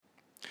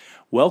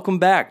Welcome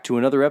back to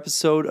another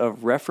episode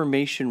of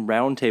Reformation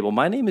Roundtable.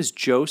 My name is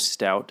Joe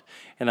Stout,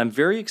 and I'm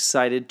very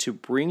excited to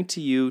bring to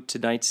you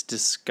tonight's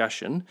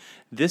discussion.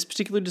 This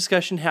particular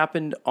discussion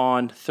happened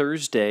on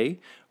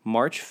Thursday,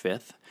 March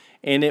 5th,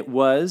 and it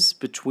was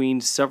between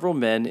several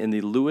men in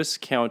the Lewis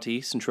County,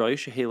 Centralia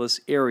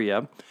Chehalis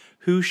area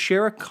who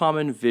share a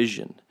common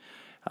vision,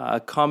 a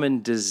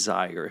common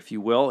desire, if you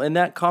will. And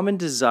that common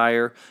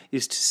desire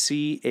is to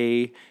see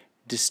a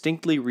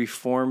distinctly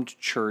Reformed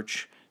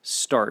church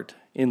start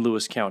in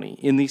Lewis County,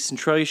 in the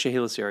Centralia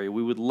Chehalis area.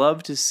 We would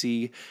love to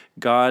see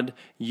God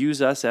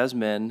use us as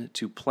men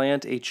to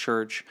plant a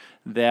church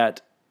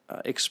that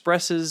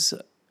expresses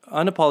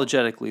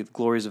unapologetically the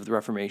glories of the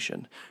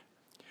Reformation.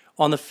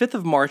 On the 5th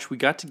of March, we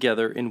got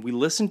together and we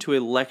listened to a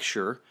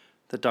lecture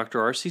that Dr.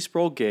 R.C.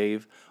 Sproul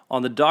gave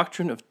on the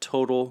doctrine of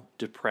total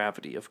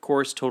depravity. Of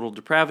course, total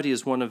depravity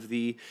is one of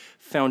the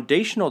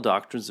foundational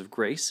doctrines of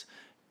grace,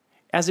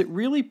 as it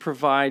really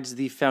provides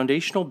the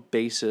foundational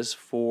basis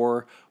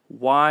for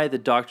why the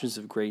doctrines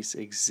of grace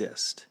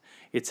exist.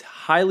 It's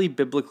highly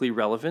biblically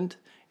relevant.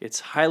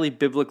 It's highly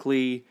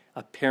biblically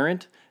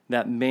apparent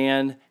that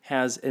man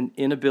has an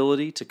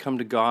inability to come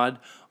to God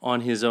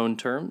on his own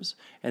terms,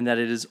 and that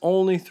it is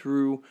only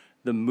through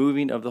the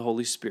moving of the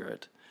Holy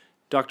Spirit.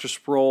 Dr.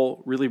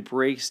 Sproul really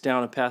breaks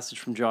down a passage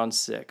from John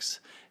 6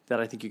 that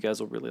I think you guys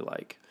will really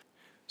like.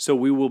 So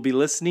we will be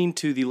listening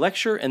to the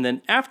lecture, and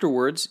then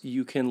afterwards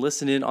you can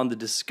listen in on the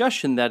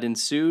discussion that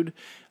ensued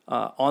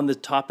on the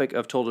topic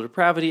of total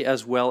depravity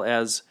as well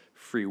as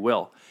free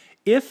will.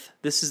 If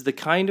this is the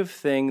kind of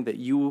thing that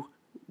you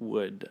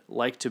would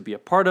like to be a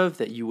part of,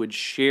 that you would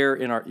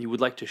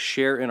like to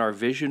share in our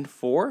vision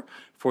for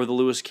the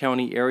Lewis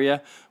County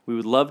area, we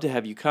would love to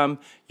have you come.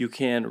 You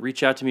can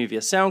reach out to me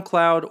via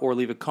SoundCloud or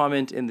leave a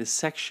comment in the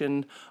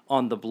section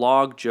on the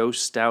blog,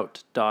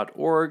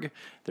 joestout.org.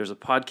 There's a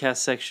podcast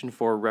section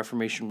for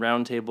Reformation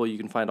Roundtable. You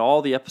can find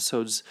all the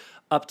episodes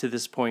up to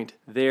this point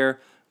there.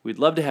 We'd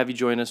love to have you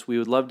join us. We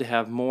would love to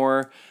have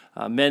more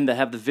men that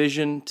have the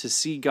vision to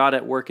see God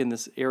at work in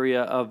this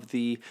area of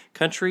the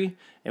country,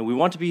 and we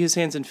want to be his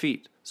hands and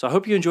feet. So I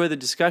hope you enjoy the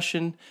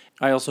discussion.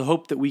 I also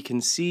hope that we can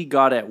see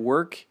God at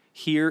work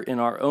here in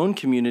our own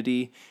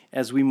community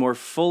as we more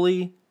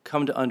fully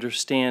come to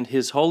understand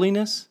his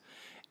holiness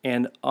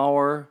and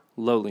our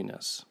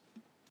lowliness.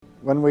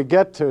 When we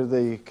get to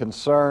the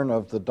concern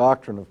of the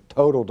doctrine of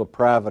total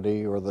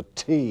depravity, or the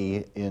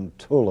T in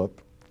TULIP,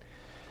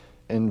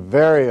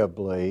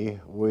 invariably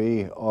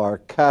we are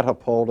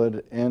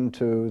catapulted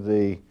into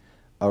the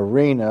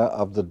arena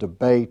of the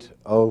debate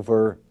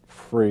over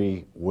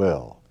free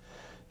will.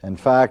 In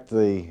fact,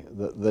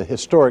 the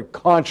historic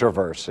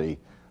controversy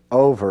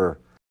over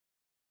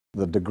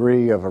the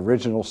degree of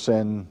original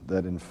sin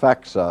that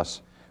infects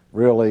us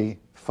really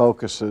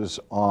focuses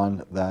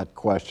on that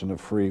question of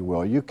free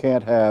will. You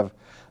can't have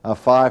a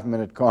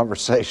 5-minute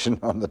conversation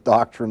on the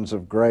doctrines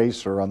of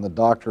grace or on the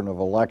doctrine of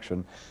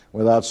election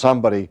without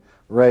somebody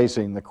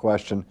raising the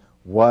question,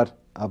 what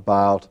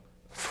about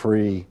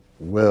free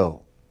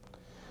will?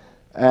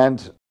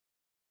 And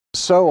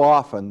so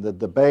often the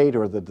debate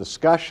or the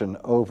discussion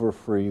over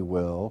free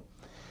will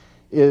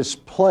is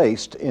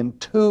placed in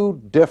two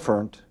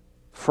different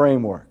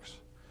frameworks.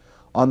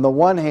 On the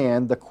one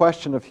hand, the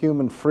question of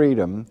human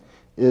freedom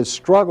is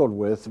struggled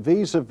with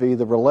vis-a-vis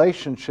the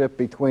relationship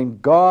between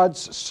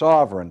God's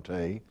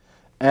sovereignty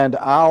and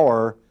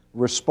our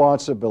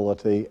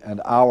responsibility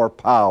and our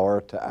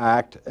power to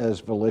act as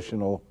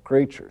volitional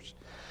creatures.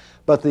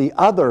 But the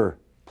other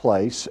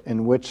place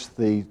in which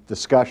the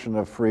discussion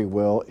of free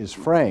will is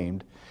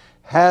framed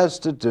has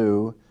to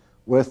do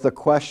with the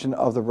question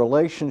of the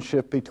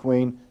relationship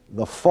between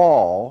the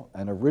fall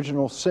and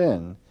original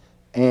sin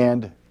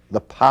and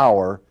the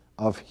power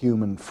of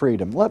human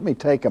freedom. Let me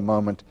take a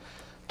moment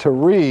to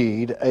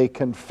read a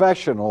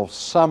confessional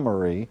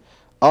summary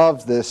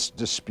of this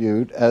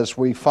dispute as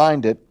we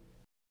find it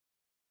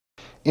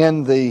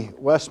in the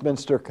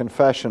Westminster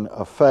Confession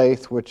of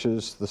Faith, which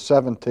is the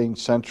 17th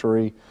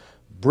century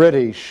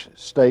British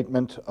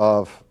statement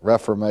of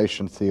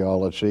Reformation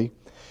theology,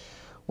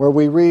 where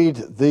we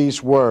read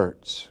these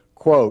words,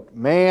 quote,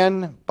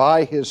 "Man,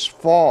 by his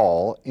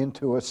fall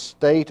into a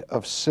state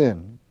of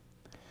sin,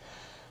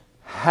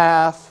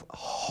 hath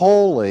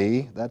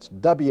wholly," that's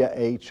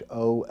W-H-O-L-L-Y,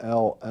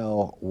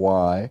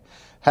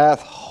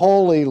 "hath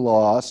wholly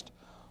lost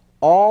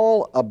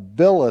all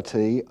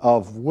ability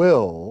of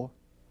will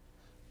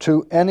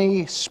to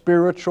any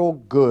spiritual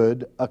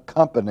good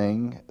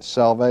accompanying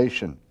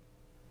salvation.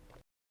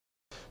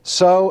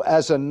 So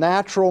as a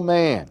natural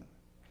man,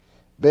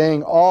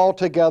 being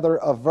altogether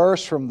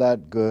averse from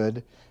that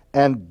good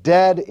and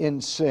dead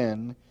in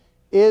sin,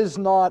 is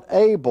not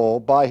able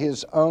by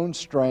his own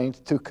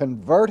strength to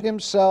convert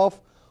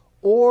himself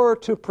or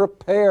to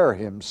prepare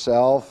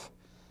himself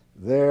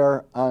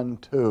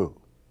thereunto."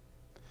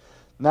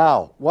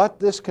 Now, what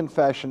this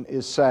confession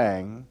is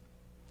saying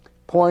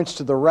points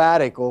to the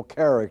radical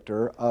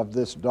character of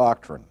this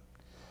doctrine,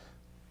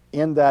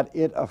 in that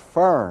it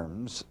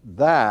affirms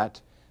that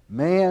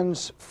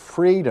man's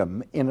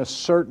freedom in a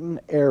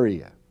certain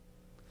area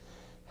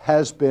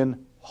has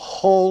been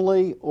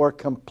wholly or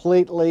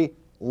completely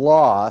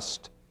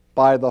lost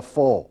by the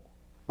fall.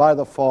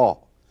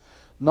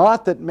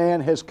 Not that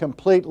man has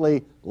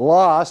completely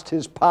lost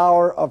his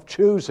power of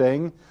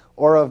choosing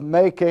or of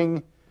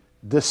making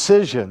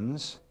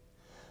decisions,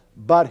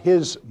 but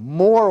his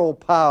moral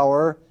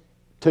power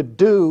to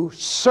do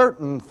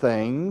certain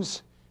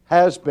things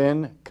has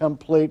been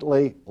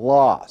completely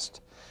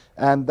lost.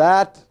 And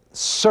that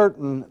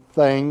certain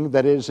thing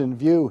that is in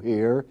view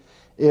here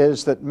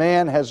is that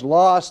man has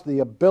lost the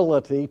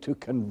ability to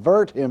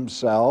convert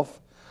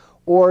himself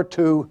or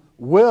to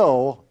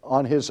will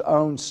on his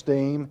own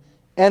steam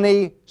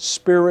any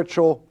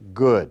spiritual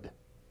good.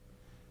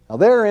 Now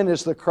therein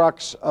is the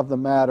crux of the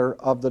matter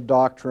of the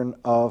doctrine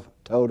of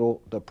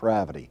total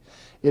depravity.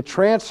 It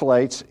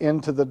translates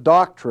into the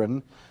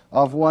doctrine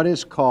of what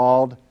is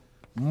called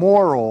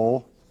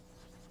moral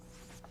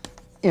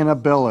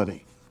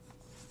inability.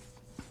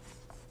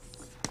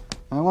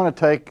 I want to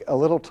take a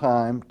little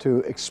time to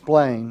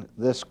explain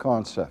this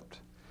concept.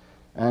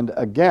 And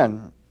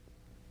again,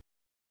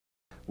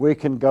 we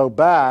can go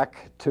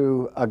back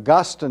to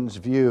Augustine's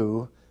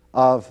view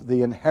of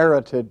the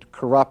inherited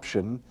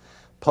corruption.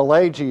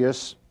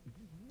 Pelagius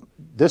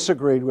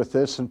disagreed with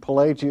this, and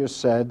Pelagius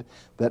said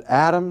that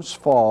Adam's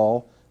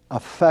fall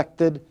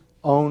affected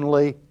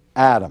only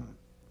Adam,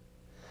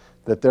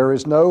 that there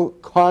is no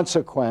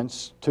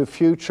consequence to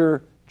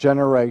future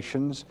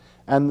generations,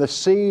 and the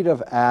seed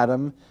of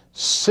Adam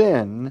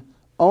sin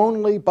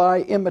only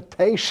by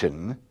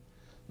imitation,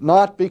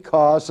 not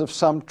because of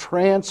some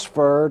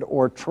transferred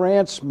or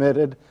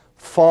transmitted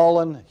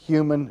fallen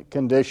human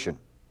condition.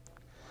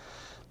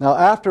 Now,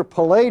 after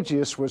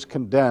Pelagius was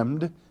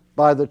condemned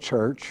by the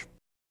church,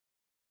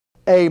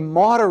 a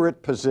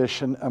moderate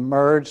position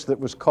emerged that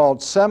was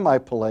called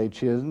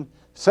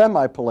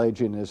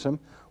semi-Pelagianism,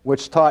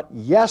 which taught,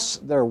 yes,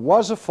 there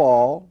was a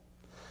fall,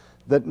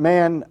 that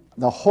man,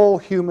 the whole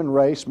human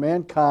race,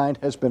 mankind,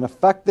 has been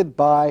affected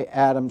by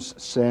Adam's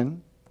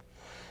sin,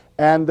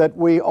 and that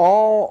we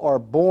all are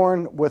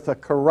born with a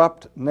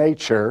corrupt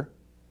nature,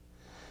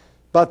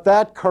 but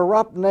that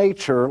corrupt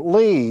nature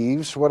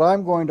leaves what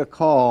I'm going to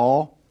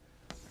call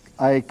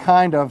a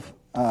kind of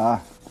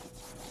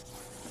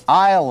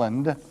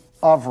island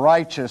of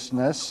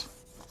righteousness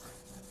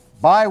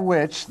by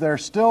which there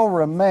still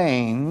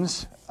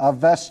remains a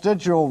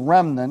vestigial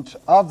remnant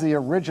of the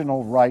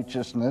original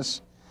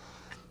righteousness,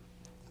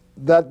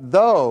 that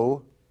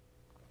though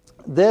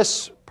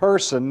this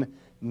person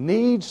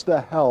needs the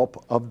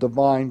help of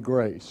divine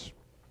grace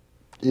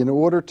in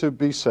order to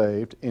be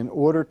saved, in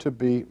order to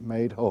be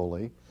made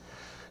holy,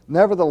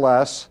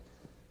 nevertheless,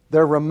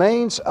 there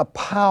remains a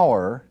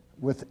power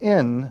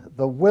within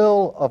the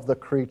will of the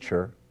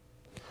creature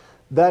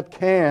that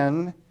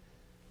can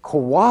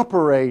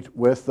cooperate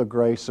with the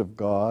grace of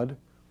God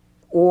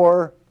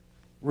or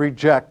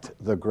reject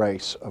the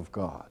grace of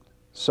God.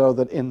 So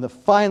that in the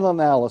final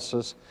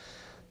analysis,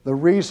 the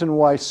reason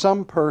why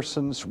some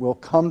persons will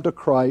come to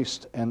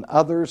Christ and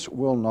others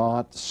will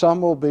not,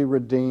 some will be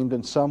redeemed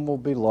and some will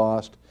be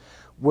lost,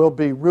 will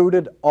be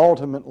rooted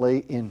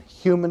ultimately in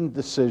human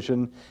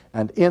decision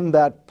and in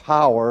that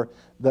power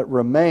that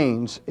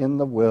remains in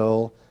the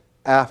will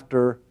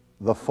after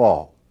the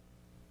fall.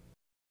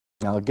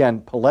 Now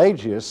again,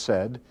 Pelagius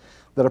said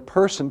that a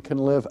person can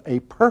live a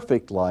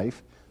perfect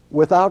life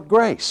without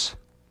grace.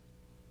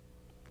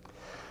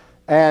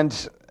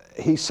 And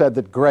he said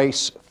that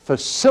grace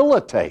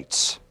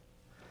facilitates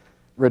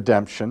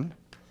redemption,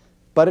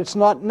 but it's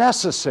not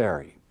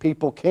necessary.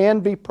 People can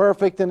be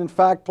perfect, and in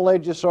fact,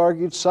 Pelagius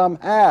argued some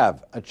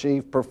have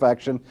achieved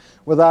perfection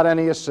without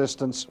any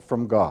assistance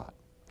from God.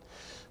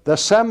 The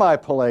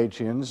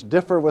semi-Pelagians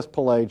differ with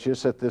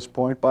Pelagius at this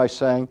point by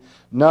saying,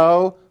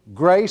 no,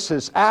 grace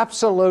is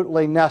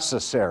absolutely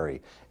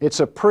necessary. It's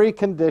a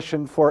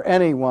precondition for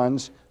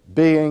anyone's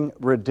being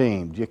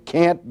redeemed. You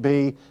can't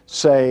be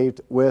saved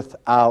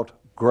without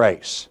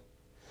grace.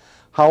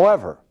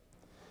 However,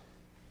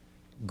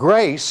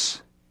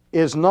 grace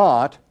is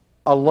not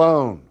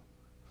alone.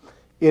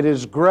 It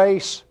is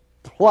grace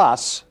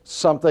plus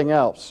something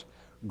else.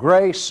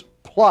 Grace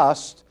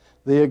plus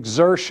the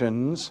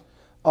exertions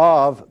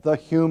of the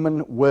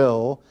human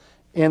will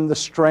in the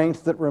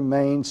strength that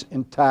remains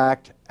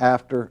intact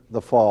after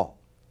the fall.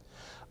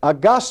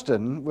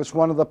 Augustine was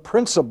one of the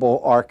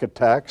principal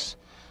architects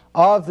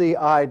of the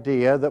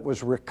idea that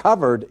was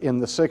recovered in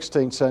the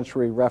 16th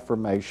century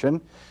Reformation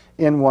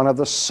in one of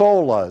the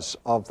solas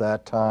of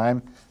that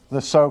time,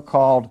 the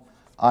so-called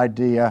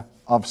idea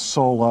of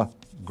sola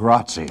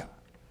gratia.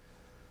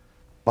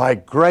 By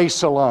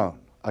grace alone.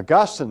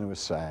 Augustine was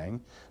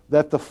saying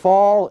that the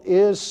fall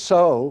is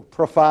so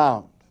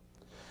profound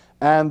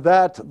and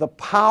that the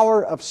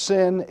power of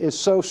sin is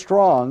so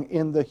strong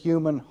in the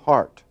human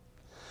heart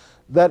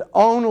that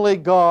only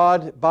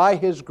God, by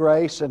His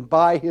grace and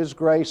by His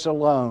grace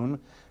alone,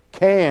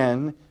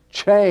 can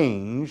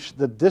change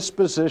the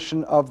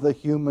disposition of the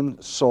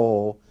human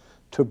soul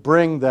to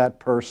bring that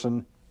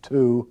person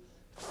to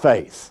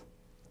faith.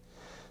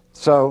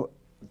 So,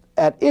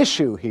 at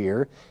issue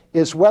here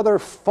is whether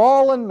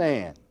fallen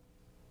man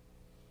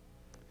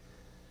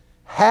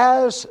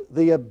has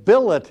the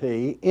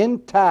ability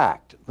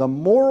intact, the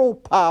moral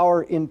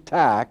power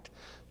intact,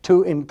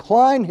 to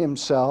incline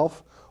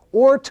himself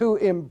or to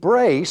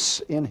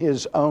embrace in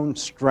his own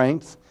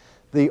strength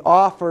the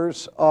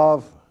offers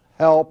of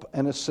help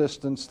and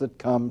assistance that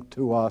come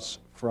to us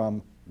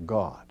from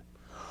God?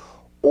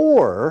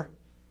 Or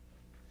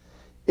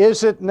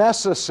is it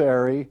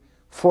necessary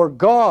for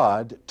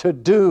God to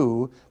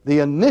do the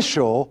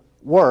initial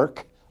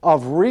work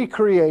of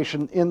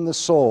recreation in the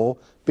soul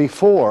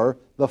before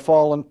the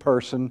fallen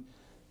person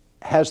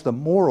has the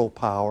moral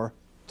power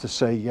to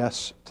say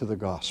yes to the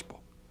gospel?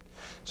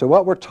 So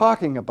what we're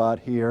talking about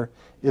here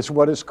is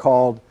what is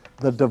called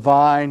the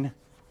divine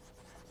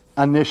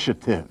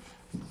initiative.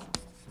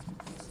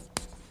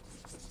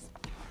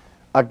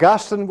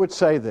 Augustine would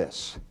say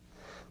this,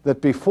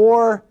 that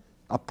before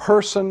a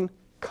person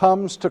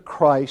comes to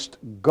Christ,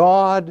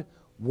 God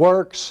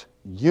works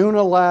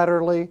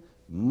unilaterally,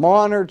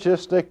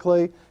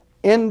 monergistically,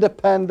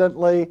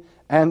 independently,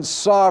 and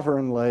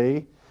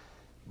sovereignly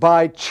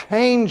by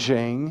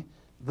changing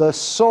the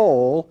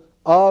soul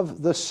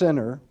of the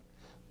sinner,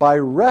 by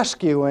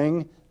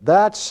rescuing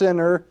that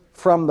sinner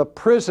from the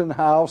prison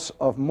house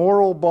of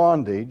moral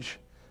bondage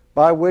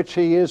by which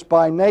he is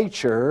by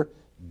nature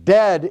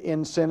dead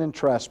in sin and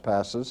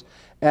trespasses,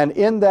 and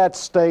in that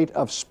state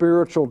of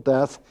spiritual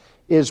death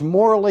is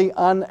morally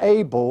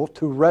unable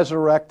to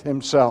resurrect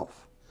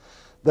himself.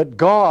 That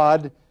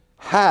God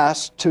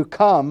has to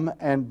come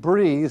and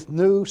breathe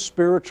new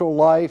spiritual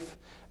life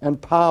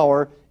and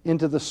power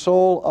into the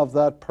soul of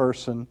that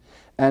person,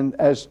 and,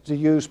 as to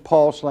use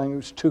Paul's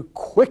language, to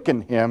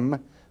quicken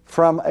him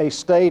from a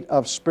state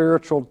of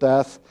spiritual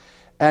death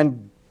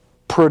and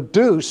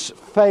produce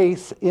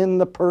faith in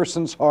the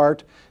person's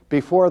heart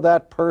before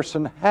that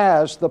person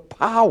has the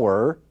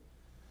power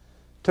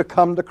to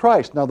come to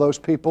Christ. Now, those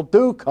people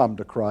do come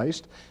to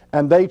Christ,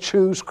 and they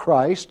choose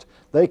Christ.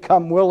 They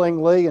come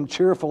willingly and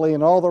cheerfully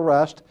and all the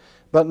rest,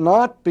 but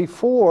not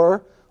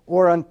before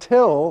or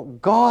until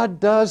God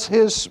does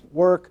His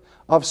work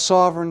of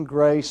sovereign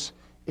grace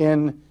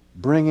in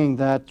bringing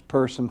that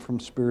person from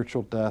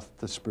spiritual death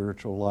to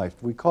spiritual life.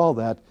 We call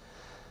that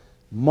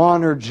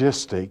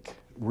monergistic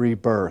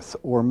rebirth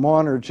or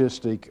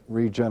monergistic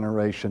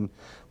regeneration,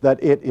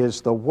 that it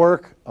is the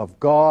work of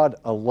God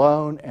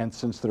alone, and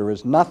since there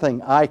is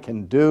nothing I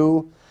can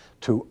do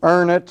to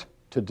earn it,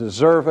 to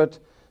deserve it,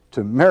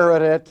 to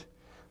merit it,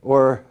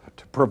 or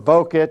to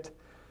provoke it,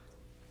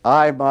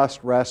 I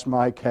must rest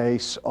my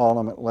case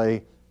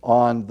ultimately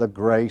on the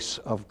grace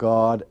of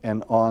God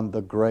and on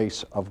the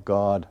grace of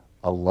God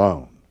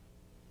alone.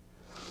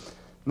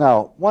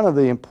 Now, one of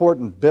the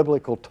important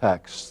biblical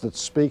texts that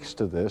speaks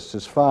to this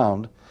is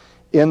found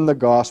in the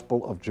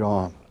Gospel of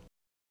John,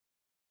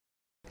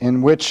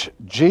 in which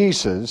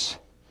Jesus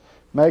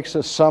makes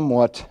a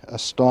somewhat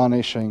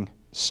astonishing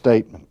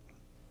statement.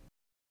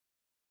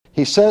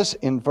 He says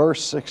in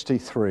verse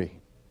 63,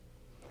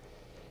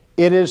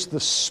 "It is the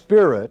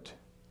Spirit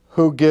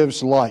who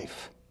gives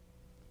life.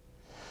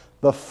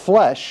 The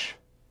flesh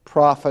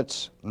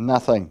profits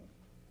nothing.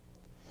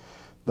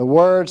 The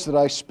words that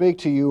I speak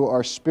to you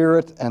are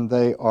spirit and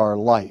they are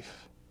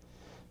life.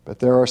 But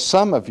there are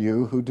some of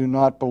you who do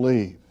not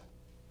believe."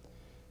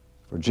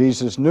 For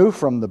Jesus knew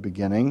from the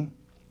beginning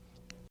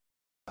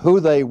who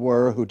they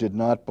were who did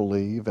not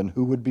believe and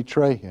who would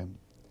betray him.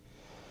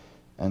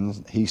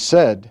 And he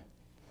said,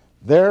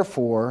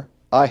 "Therefore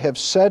I have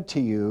said to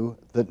you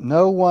that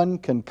no one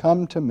can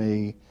come to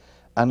me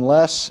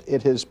unless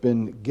it has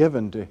been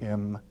given to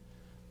him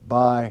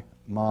by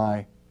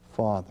my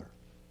Father."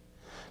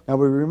 Now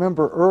we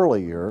remember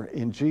earlier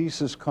in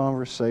Jesus'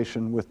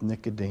 conversation with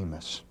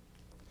Nicodemus,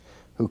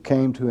 who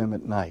came to him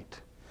at night,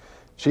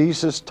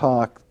 Jesus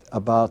talked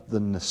about the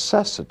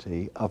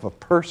necessity of a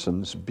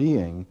person's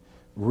being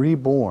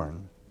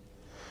reborn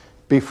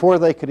before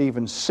they could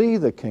even see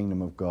the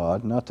kingdom of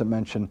God, not to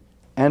mention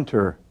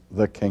enter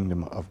the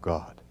kingdom of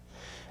God.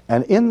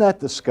 And in that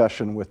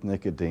discussion with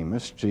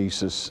Nicodemus,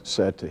 Jesus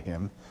said to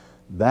him,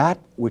 "That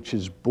which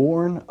is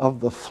born of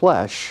the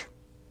flesh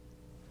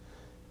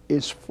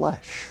is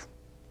flesh,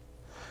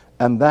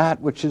 and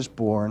that which is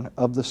born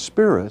of the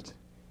Spirit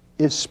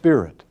is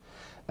spirit."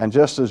 And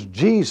just as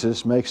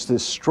Jesus makes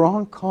this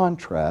strong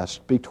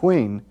contrast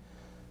between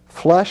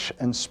flesh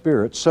and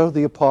spirit, so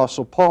the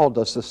Apostle Paul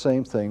does the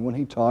same thing when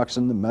he talks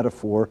in the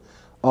metaphor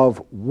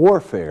of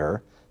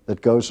warfare that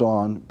goes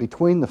on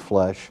between the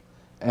flesh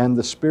and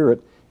the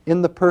spirit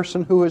in the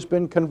person who has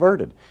been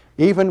converted.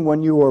 Even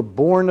when you are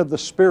born of the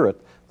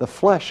Spirit, the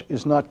flesh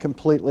is not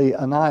completely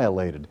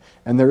annihilated,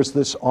 and there's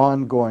this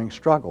ongoing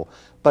struggle.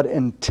 But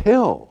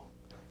until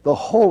the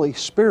Holy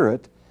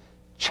Spirit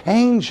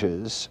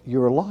changes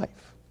your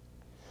life,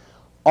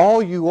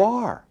 all you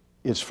are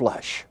is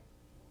flesh.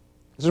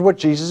 This is what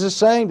Jesus is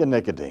saying to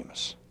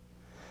Nicodemus.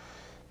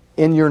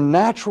 In your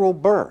natural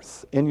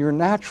birth, in your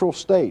natural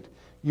state,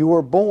 you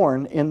were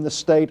born in the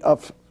state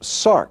of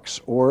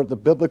sarx, or the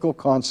biblical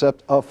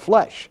concept of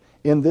flesh,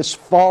 in this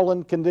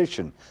fallen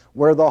condition,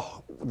 where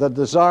the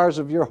desires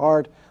of your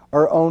heart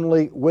are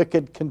only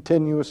wicked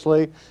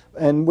continuously,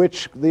 in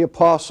which the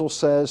apostle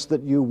says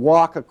that you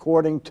walk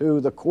according to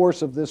the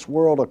course of this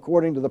world,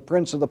 according to the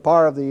prince of the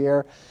power of the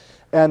air,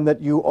 and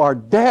that you are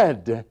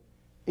dead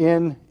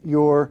in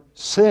your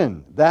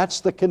sin. That's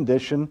the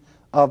condition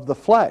of the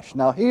flesh.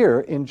 Now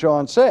here in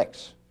John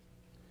 6,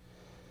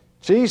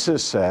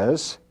 Jesus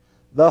says,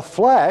 the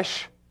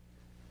flesh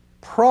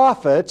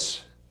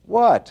profits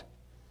what?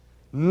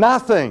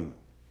 Nothing.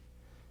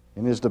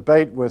 In his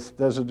debate with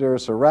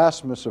Desiderius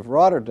Erasmus of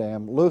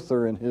Rotterdam,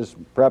 Luther, in his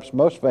perhaps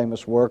most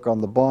famous work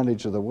on the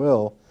bondage of the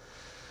will,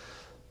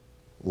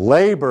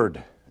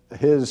 labored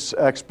his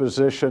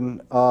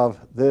exposition of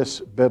this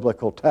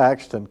biblical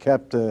text and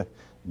kept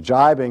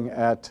jibing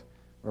at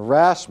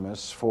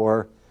Erasmus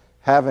for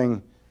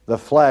having the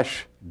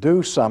flesh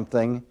do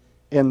something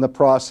in the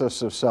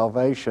process of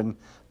salvation,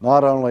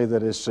 not only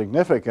that is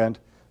significant,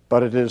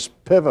 but it is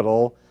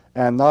pivotal,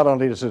 and not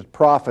only does it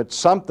profit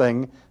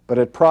something, but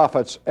it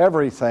profits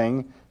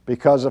everything,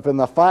 because if in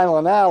the final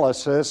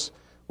analysis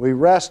we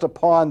rest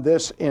upon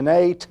this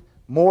innate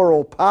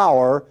moral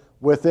power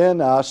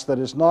within us that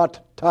is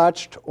not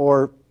touched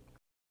or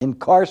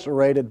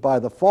incarcerated by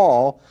the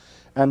fall,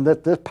 and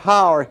that the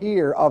power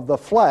here of the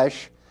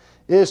flesh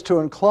is to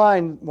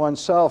incline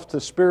oneself to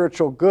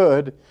spiritual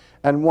good,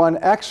 and one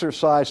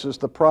exercises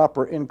the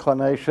proper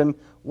inclination,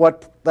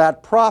 what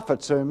that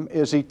profits him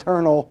is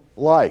eternal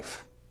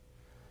life.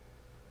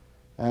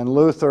 And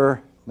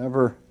Luther,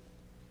 never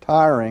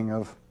tiring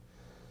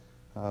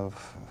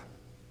of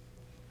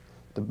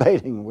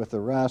debating with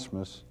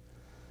Erasmus,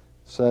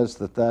 says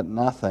that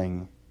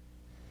nothing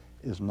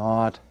is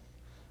not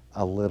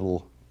a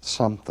little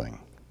something.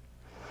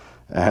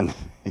 And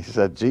he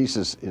said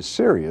Jesus is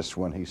serious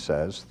when he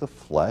says the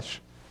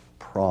flesh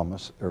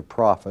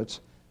profits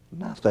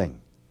nothing.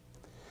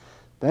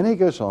 Then he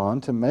goes on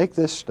to make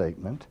this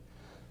statement,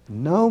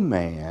 no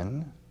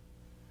man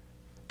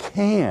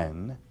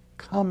can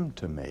come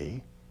to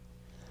me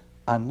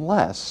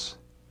unless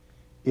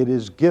it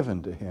is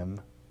given to him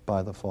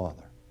by the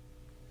Father.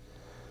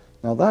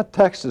 Now that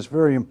text is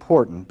very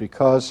important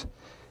because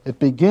it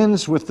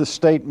begins with the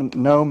statement,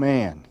 no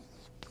man.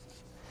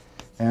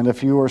 And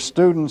if you are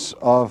students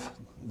of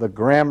the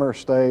grammar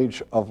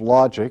stage of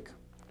logic,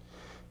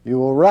 you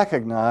will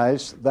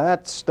recognize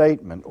that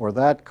statement or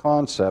that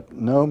concept,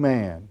 no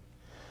man,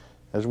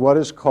 as what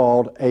is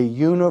called a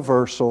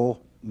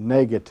universal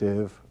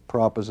negative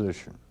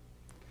proposition.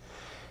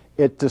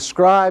 It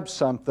describes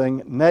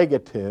something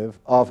negative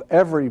of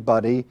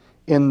everybody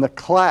in the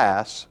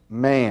class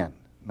man.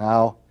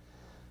 Now,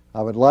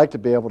 I would like to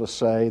be able to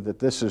say that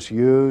this is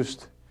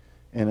used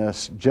in a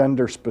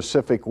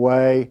gender-specific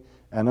way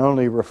and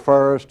only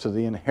refers to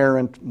the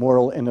inherent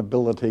moral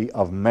inability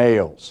of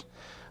males.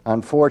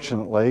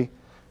 Unfortunately,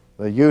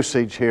 the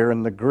usage here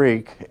in the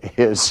Greek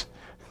is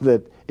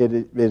that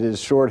it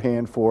is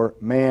shorthand for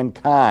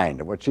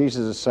mankind. What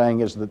Jesus is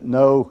saying is that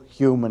no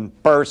human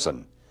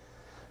person.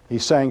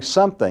 He's saying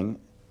something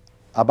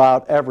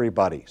about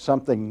everybody,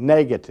 something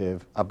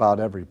negative about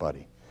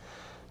everybody.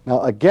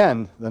 Now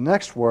again, the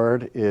next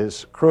word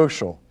is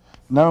crucial.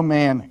 No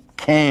man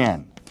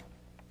can.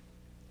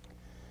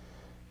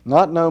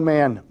 Not no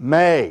man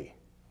may.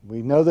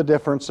 We know the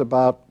difference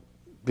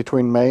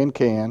between may and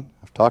can.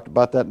 I've talked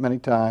about that many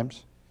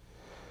times.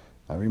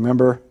 I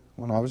remember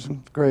when I was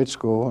in grade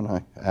school and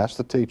I asked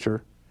the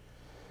teacher,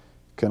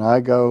 can I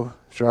go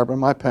sharpen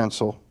my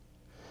pencil?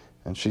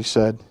 And she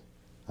said,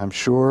 I'm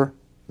sure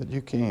that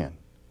you can.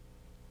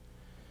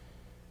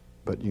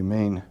 But you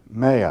mean,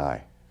 may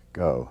I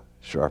go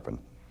sharpen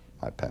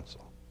my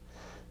pencil?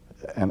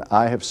 And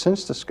I have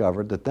since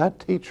discovered that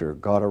teacher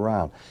got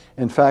around.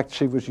 In fact,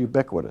 she was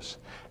ubiquitous,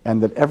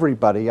 and that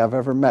everybody I've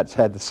ever met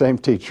had the same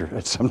teacher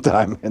at some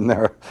time in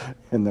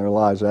their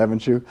lives,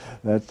 haven't you?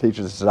 That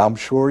teacher says, I'm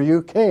sure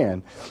you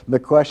can. The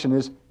question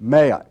is,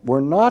 may I?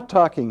 We're not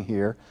talking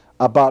here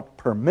about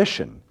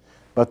permission,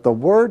 but the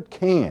word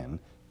can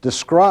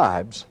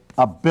describes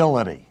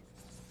ability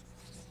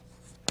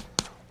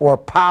or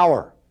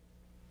power,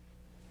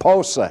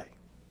 posse.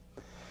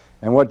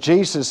 And what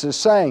Jesus is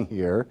saying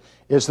here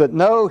is that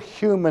no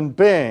human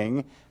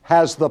being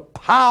has the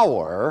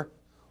power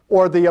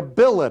or the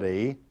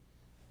ability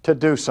to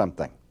do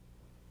something.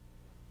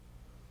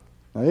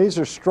 Now, these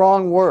are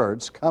strong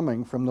words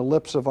coming from the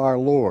lips of our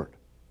Lord.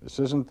 This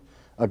isn't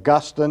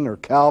Augustine or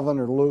Calvin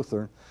or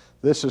Luther.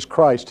 This is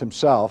Christ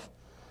himself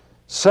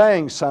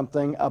saying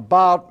something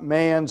about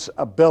man's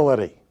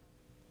ability.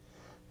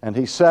 And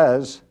he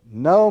says,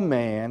 no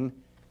man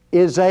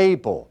is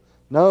able.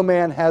 No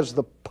man has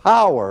the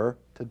power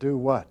to do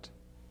what?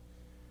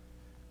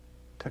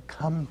 To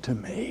come to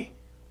me.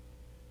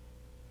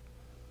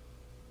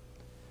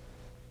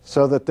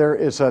 So that there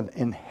is an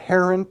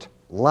inherent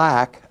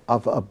lack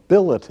of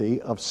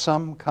ability of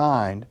some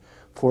kind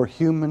for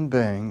human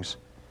beings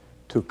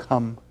to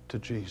come to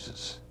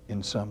Jesus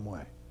in some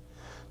way.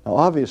 Now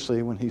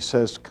obviously when he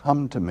says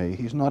come to me,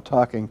 he's not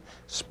talking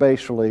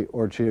spatially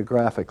or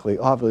geographically.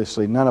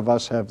 Obviously none of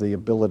us have the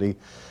ability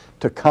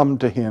to come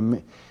to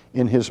him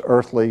in his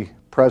earthly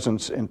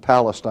presence in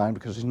Palestine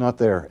because he's not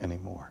there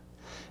anymore.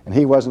 And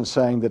he wasn't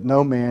saying that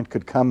no man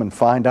could come and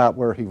find out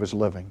where he was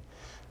living.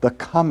 The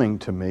coming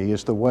to me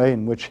is the way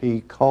in which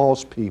he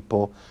calls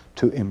people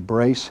to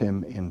embrace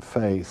him in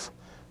faith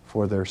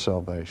for their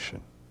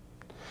salvation.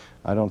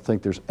 I don't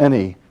think there's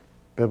any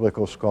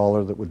biblical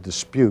scholar that would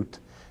dispute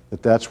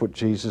that that's what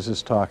Jesus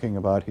is talking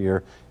about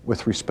here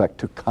with respect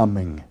to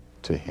coming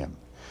to him.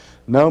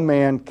 No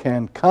man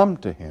can come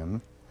to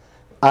him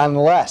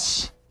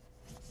unless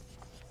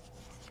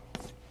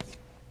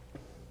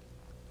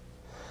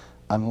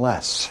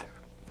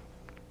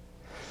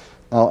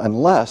Now,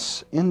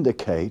 unless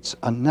indicates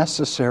a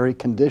necessary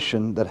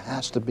condition that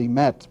has to be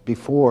met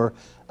before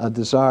a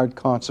desired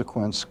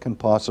consequence can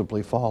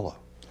possibly follow.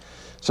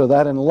 So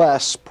that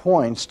unless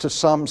points to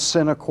some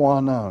sine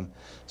qua non,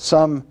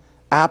 some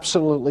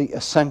absolutely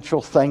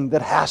essential thing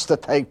that has to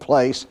take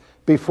place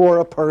before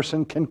a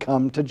person can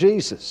come to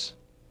Jesus.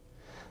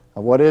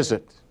 Now, what is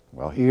it?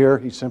 Well, here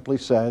he simply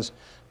says,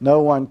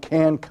 no one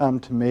can come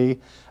to me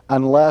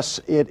unless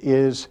it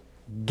is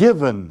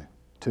given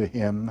to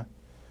him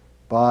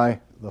by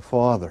the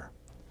Father.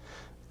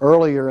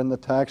 Earlier in the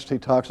text he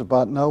talks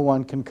about no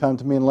one can come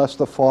to me unless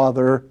the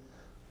Father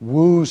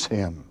woos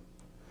him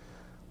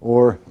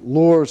or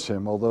lures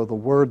him, although the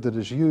word that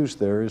is used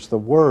there is the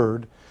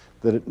word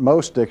that in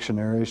most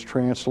dictionaries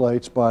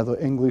translates by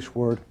the English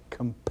word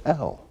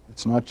compel.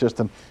 It's not just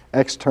an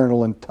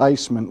external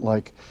enticement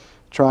like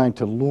trying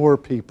to lure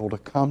people to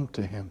come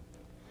to him.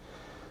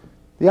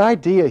 The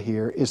idea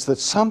here is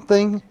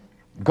that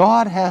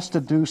God has to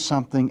do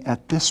something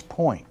at this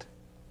point.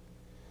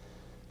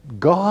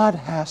 God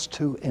has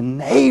to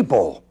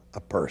enable a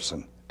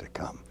person to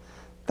come.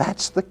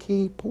 That's the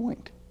key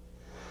point.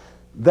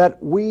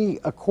 That we,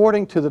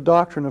 according to the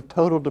doctrine of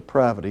total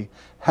depravity,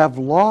 have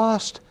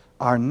lost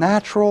our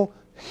natural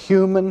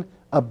human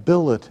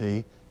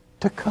ability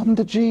to come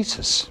to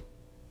Jesus.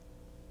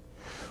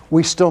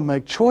 We still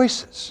make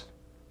choices,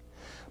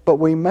 but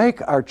we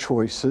make our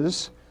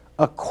choices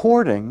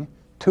according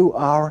to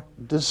our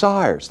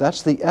desires.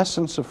 That's the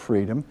essence of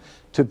freedom,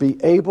 to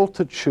be able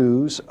to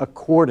choose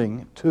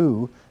according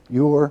to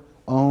your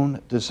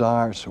own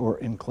desires or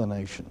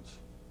inclinations.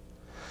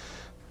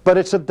 But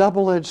it's a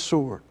double-edged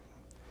sword.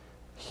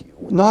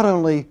 Not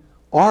only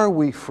are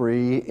we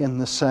free in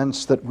the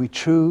sense that we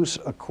choose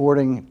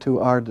according to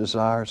our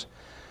desires,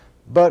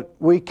 but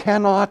we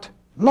cannot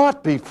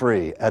not be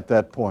free at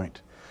that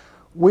point.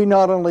 We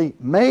not only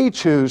may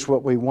choose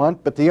what we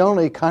want, but the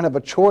only kind of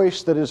a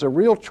choice that is a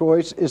real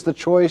choice is the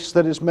choice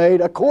that is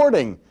made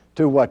according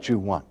to what you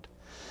want.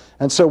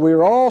 And so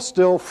we're all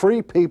still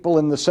free people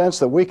in the sense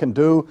that we can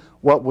do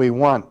what we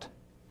want.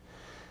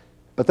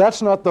 But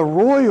that's not the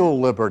royal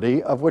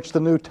liberty of which the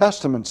New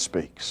Testament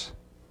speaks.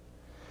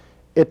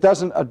 It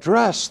doesn't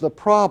address the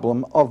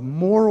problem of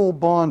moral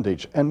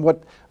bondage. And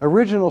what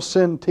original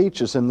sin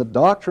teaches in the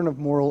doctrine of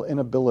moral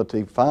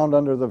inability found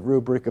under the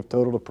rubric of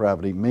total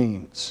depravity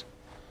means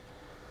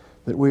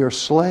that we are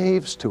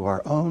slaves to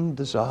our own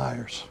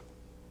desires.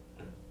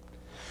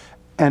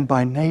 And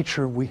by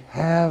nature, we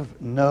have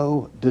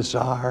no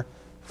desire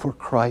for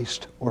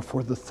Christ or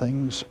for the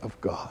things of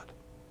God.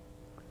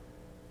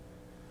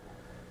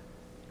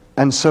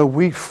 And so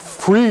we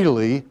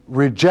freely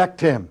reject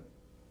Him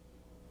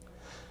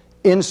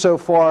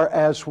insofar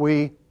as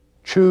we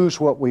choose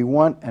what we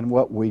want, and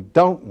what we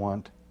don't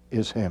want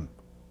is Him.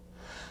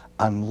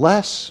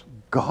 Unless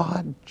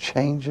God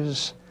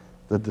changes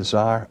the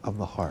desire of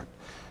the heart.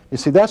 You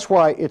see, that's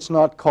why it's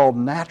not called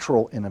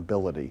natural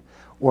inability,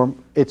 or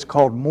it's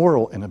called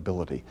moral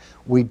inability.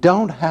 We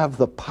don't have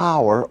the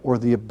power or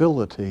the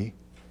ability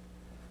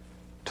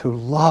to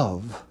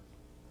love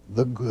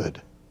the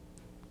good.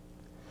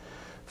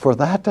 For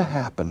that to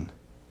happen,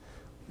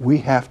 we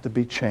have to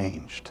be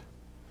changed.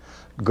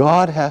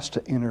 God has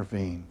to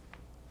intervene.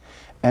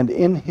 And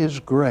in His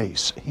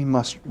grace, He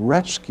must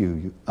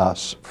rescue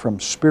us from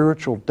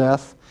spiritual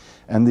death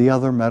and the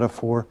other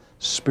metaphor,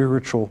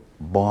 spiritual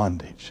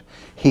bondage.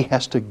 He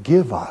has to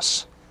give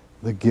us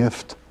the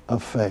gift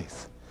of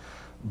faith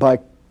by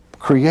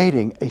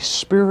creating a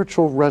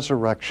spiritual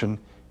resurrection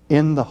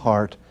in the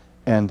heart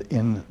and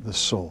in the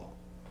soul.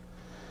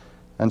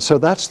 And so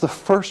that's the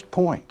first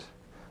point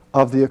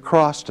of the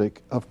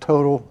acrostic of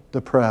total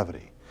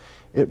depravity.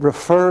 It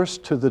refers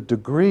to the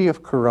degree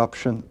of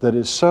corruption that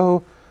is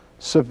so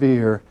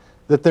severe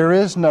that there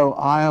is no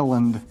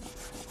island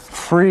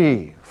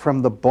free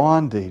from the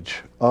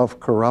bondage of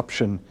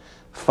corruption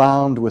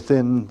found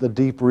within the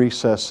deep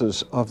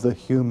recesses of the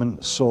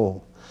human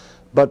soul.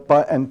 But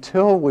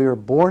until we are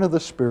born of the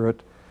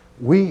Spirit,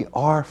 we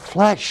are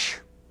flesh.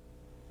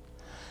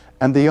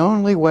 And the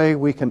only way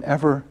we can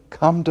ever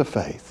come to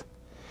faith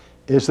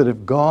is that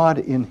if God,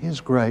 in His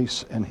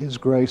grace and His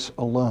grace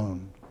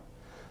alone,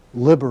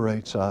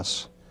 liberates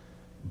us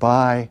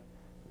by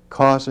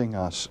causing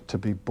us to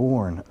be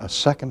born a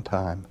second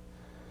time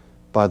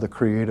by the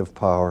creative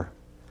power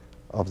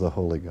of the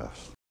Holy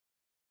Ghost.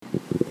 Do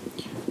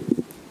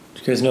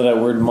you guys know that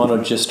word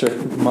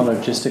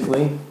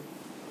monergistically?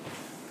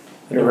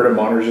 You ever heard of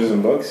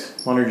monergism books?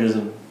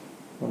 Monergism.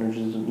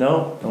 Monergism?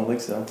 No, I don't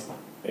think so.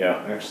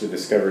 Yeah, I actually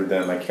discovered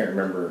them. I can't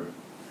remember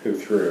who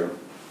through.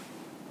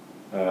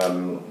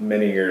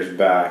 Many years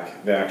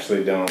back, they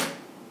actually don't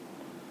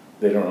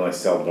really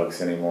sell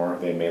books anymore.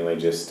 They mainly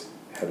just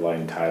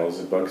headline titles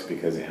of books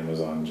because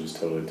Amazon just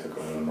totally took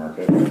over the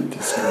market.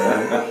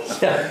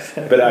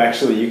 Yeah. But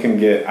actually, you can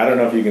get, I don't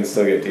know if you can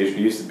still get t-shirts.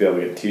 You used to be able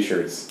to get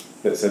t-shirts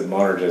that said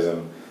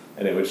Monergism,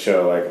 and it would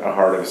show like a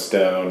heart of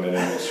stone, and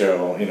it would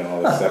show,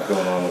 all this stuff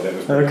going on with it. It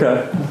was pretty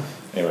Okay. cool.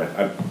 Anyway,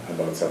 I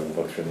bought several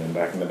books from them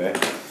back in the day.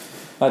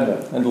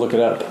 I'd look it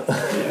up.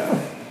 Yeah.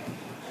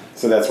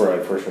 So that's where I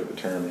first heard the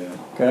term, yeah.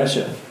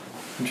 Gotcha.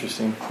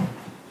 Interesting.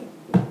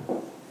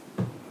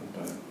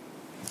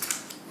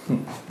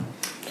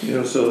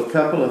 So a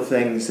couple of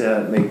things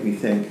that make me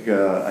think,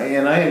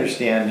 and I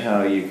understand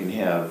how you can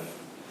have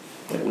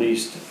at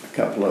least a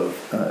couple of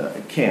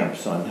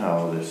camps on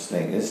how this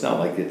thing, it's not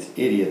like it's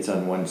idiots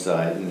on one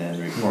side and then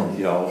Reformed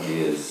theology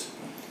is...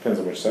 Depends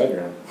on which side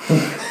you're on.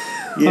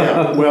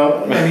 Yeah,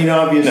 well, I mean,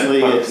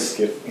 obviously No, it's... just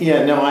kidding.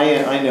 Yeah, no,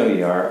 I know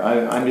you are.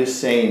 I'm just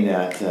saying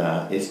that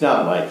it's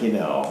not like,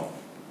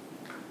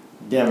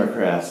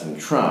 Democrats and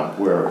Trump,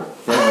 where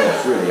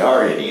Democrats really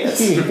are idiots.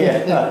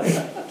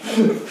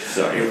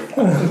 Sorry.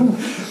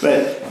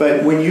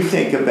 But when you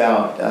think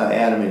about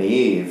Adam and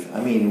Eve,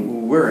 I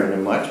mean, we're in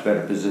a much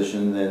better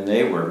position than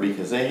they were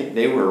because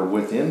they were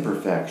within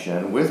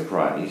perfection with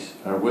Christ,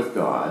 or with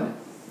God,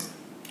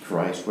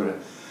 Christ, whatever,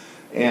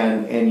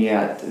 and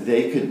yet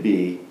they could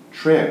be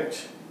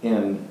tricked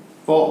and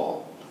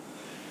fall.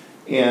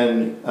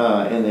 And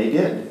they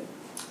did.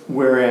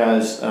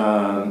 Whereas,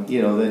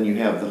 then you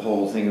have the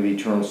whole thing of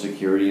eternal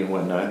security and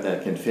whatnot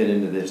that can fit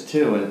into this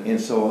too. And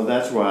so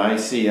that's why I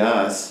see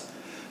us,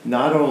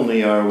 not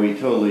only are we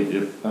totally,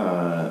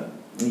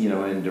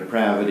 in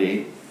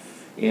depravity,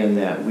 in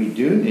that we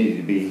do need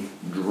to be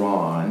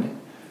drawn,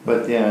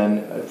 but then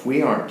if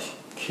we aren't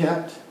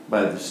kept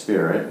by the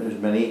Spirit, there's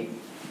many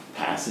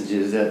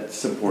passages that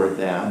support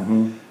that,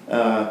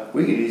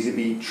 we could easily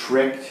be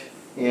tricked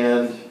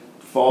and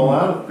fall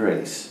out of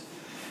grace.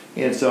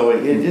 And so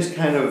it just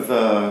kind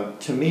of,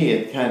 to me,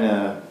 it kind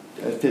of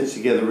fits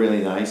together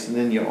really nice. And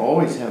then you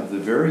always have the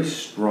very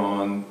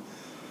strong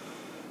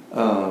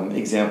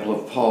example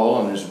of Paul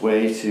on his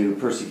way to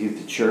persecute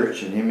the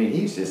church. And I mean,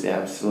 he's just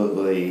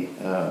absolutely,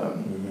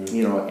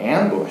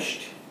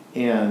 ambushed.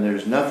 And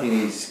there's nothing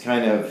he's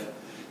kind of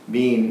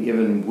being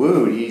even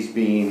wooed. He's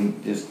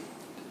being just,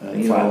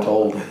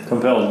 told.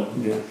 Compelled.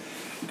 Yeah.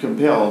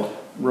 Compelled.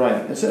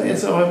 Right, and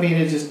so I mean,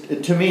 it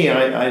just, to me,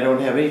 I don't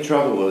have any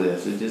trouble with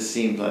this. It just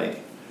seemed like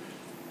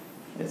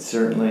it's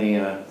certainly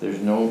there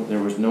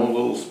was no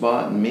little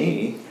spot in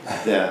me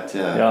that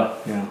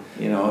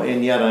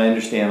and yet I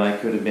understand I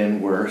could have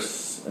been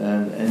worse,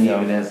 and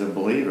even as a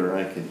believer,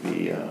 I could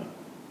be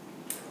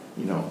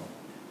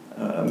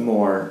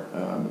more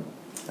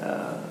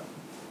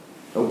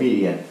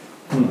obedient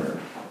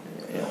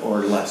or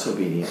less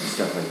obedient and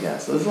stuff like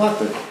that. So there's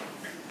lots of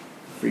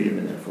freedom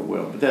in there for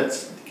will, but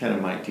that's kind of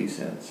my 2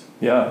 cents.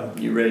 Yeah.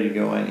 You ready to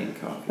go? I need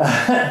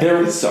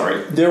coffee.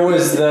 Sorry.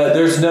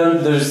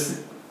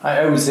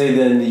 I would say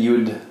then that you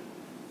would,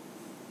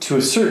 to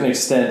a certain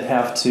extent,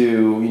 have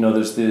to,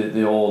 there's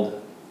the old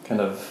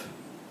kind of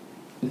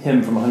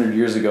hymn from 100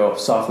 years ago,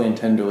 softly and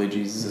tenderly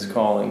Jesus is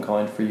calling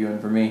for you and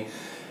for me,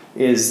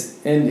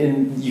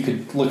 and you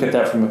could look at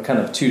that from a kind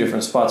of 2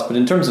 different spots, but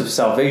in terms of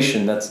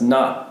salvation, that's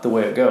not the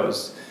way it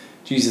goes.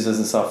 Jesus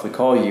doesn't softly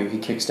call you, he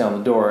kicks down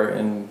the door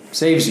and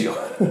saves you.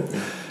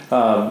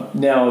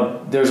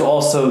 Now, there's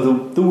also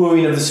the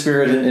wooing of the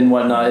Spirit and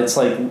whatnot. It's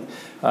like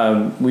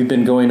we've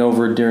been going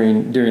over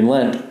during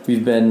Lent.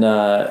 We've been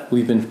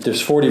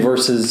there's 40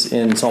 verses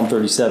in Psalm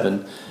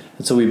 37,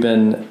 and so we've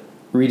been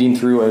reading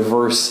through a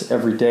verse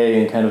every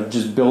day and kind of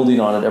just building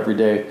on it every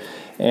day.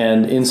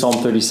 And in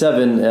Psalm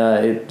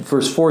 37,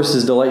 verse 4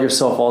 says, "Delight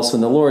yourself also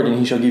in the Lord, and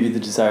He shall give you the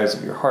desires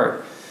of your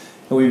heart."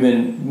 And we've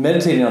been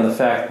meditating on the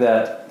fact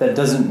that that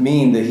doesn't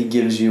mean that He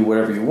gives you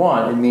whatever you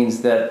want. It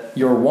means that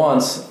your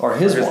wants are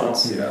His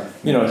wants.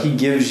 Yeah. He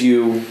gives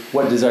you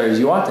what desires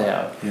you ought to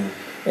have. Yeah.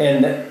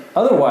 And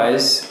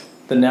otherwise,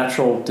 the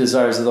natural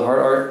desires of the heart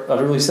are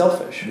utterly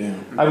selfish. Yeah.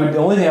 The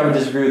only thing I would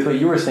disagree with what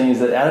you were saying is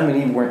that Adam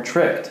and Eve weren't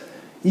tricked.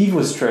 Eve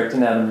was tricked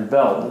and Adam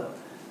rebelled.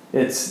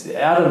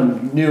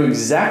 Adam knew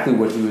exactly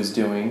what he was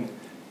doing,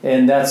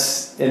 and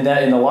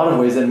in a lot of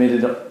ways that made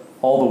it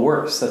all the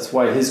worse. That's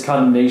why his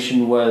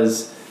condemnation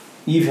was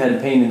Eve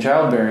had pain in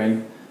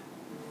childbearing,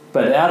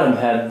 but Adam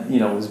had,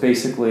 was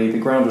basically, the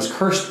ground was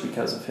cursed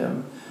because of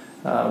him.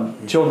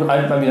 Children,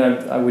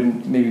 I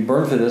wouldn't maybe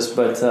burn for this,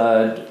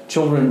 but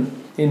children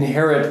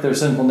inherit their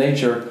sinful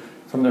nature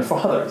from their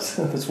fathers.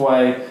 That's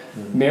why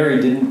Mary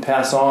didn't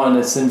pass on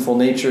a sinful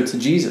nature to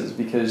Jesus,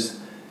 because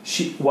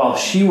while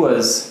she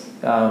was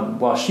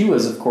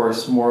of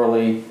course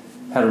morally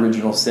had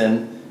original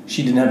sin,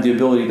 she didn't have the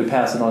ability to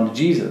pass it on to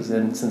Jesus,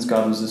 and since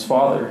God was his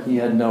father,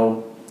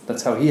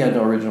 that's how he had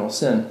no original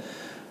sin.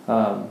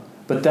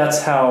 But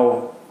that's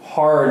how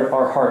hard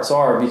our hearts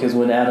are, because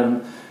when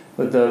Adam,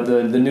 with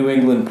the New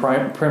England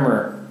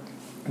Primer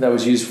that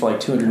was used for like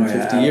 250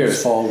 Adam's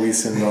years. Fall, we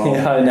sinned all.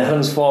 Yeah, in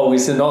Adam's fall we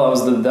sinned all.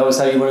 That was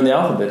how you learn the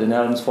alphabet. In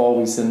Adam's fall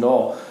we sinned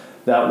all.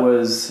 That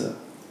was,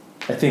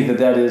 I think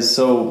that is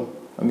so.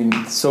 I mean,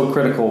 so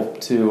critical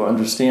to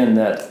understand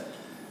that.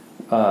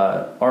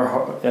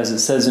 As it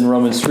says in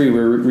Romans 3, we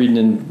were reading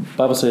in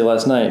Bible study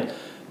last night.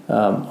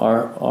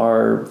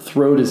 Our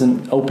throat is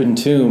an open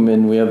tomb,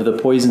 and we have the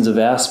poisons of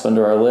asp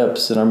under our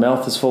lips, and our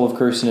mouth is full of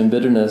cursing and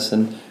bitterness,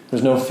 and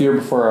there's no fear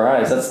before our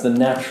eyes. That's the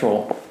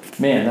natural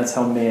man. That's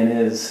how man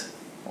is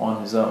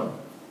on his own,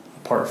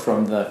 apart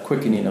from the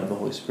quickening of the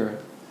Holy Spirit.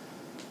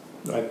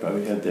 I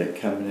probably had that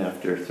coming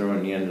after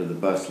throwing you under the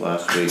bus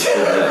last week for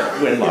the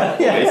Winlock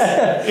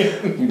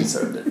voice. You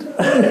deserved it.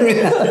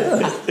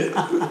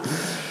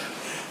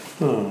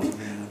 Oh,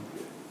 man.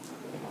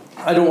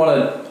 I don't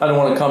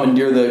want to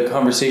commandeer the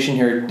conversation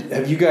here.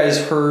 Have you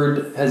guys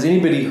heard? Has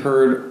anybody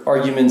heard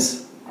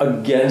arguments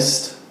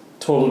against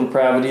total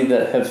depravity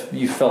that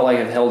you felt like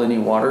have held any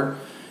water?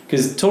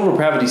 Because total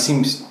depravity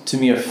seems to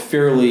me a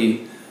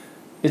fairly,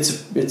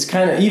 it's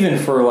kind of, even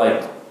for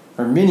like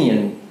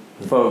Arminian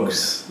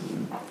folks,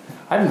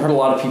 I haven't heard a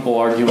lot of people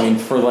arguing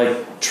for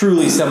like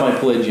truly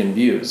semi-Pelagian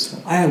views.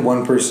 I had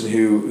one person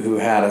who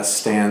had a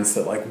stance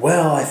that like,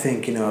 well, I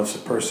think, if a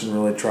person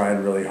really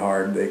tried really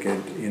hard, they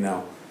could,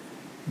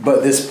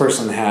 but this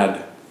person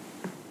had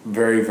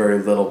very, very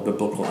little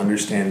biblical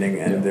understanding,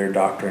 and their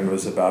doctrine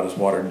was about as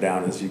watered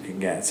down as you can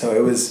get. So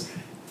it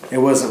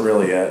wasn't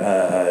really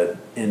a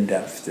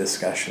in-depth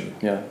discussion.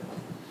 Yeah.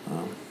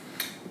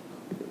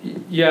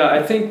 Yeah,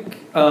 I think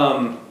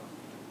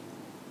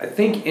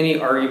any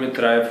argument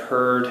that I've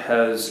heard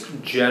has,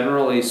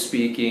 generally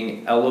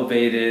speaking,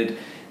 elevated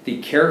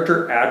the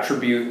character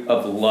attribute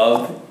of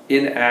love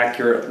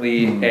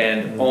inaccurately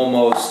and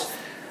almost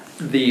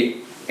the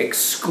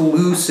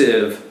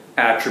exclusive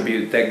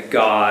attribute that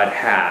God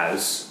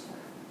has.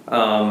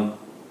 And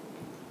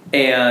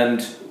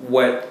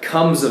what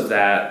comes of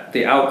that,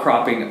 the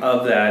outcropping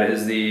of that,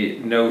 is the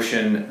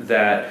notion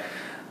that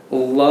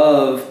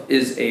love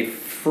is a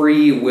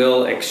free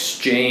will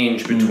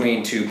exchange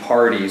between two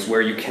parties,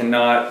 where you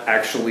cannot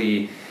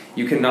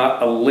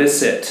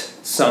elicit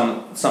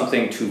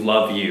something to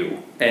love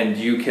you, and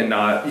you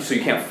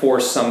can't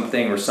force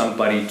something or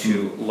somebody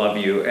to love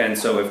you. And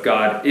so if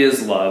God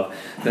is love,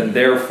 then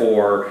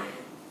therefore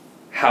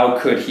how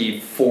could he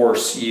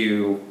force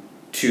you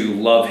to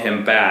love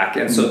him back?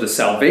 And so the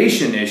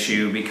salvation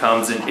issue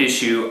becomes an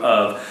issue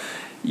of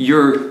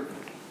you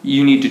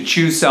need to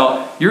choose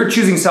you're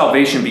choosing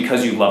salvation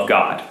because you love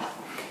God.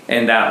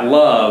 And that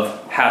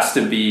love has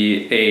to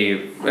be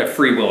a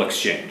free will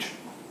exchange.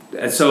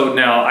 And so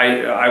now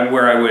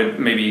where I would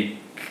maybe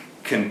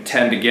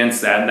contend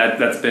against that, and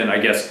that's been,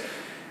 I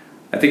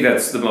think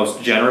that's the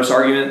most generous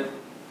argument,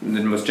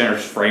 the most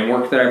generous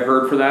framework that I've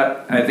heard for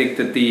that. I think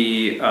that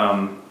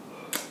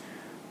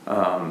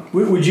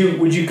would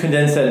you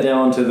condense that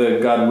down to the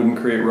God wouldn't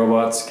create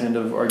robots kind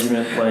of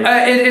argument? Like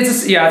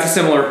it's a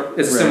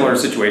similar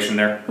situation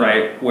there,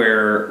 right?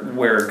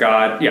 Where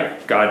God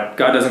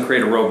doesn't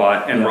create a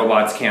robot, and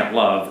robots can't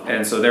love,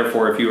 and so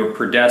therefore if you are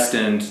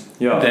predestined,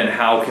 then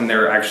how can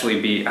there actually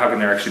be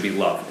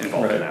love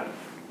involved in that?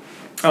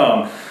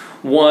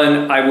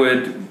 One, I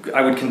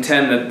would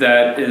contend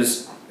that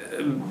is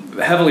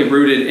heavily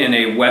rooted in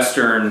a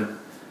Western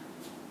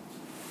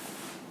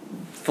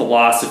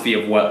philosophy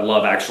of what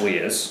love actually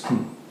is,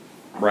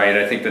 right?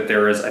 I think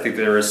there is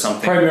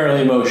something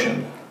primarily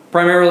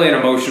an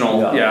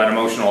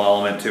emotional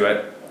element to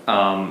it,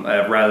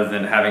 rather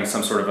than having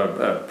some sort of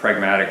a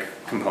pragmatic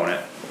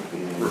component,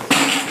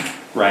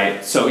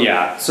 right? So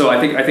I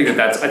think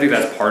that's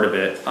part of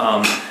it.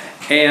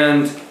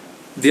 And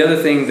the other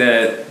thing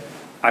that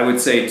I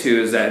would say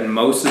too is that in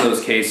most of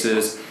those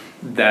cases,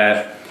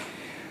 that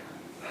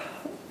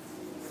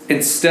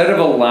instead of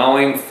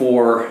allowing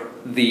for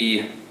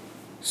the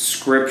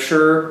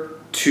Scripture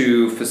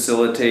to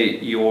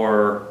facilitate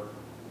your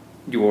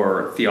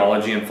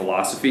theology and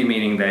philosophy,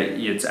 meaning that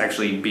it's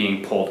actually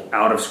being pulled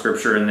out of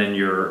Scripture, and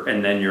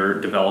then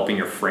you're developing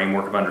your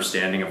framework of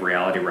understanding of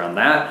reality around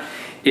that.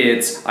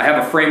 I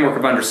have a framework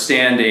of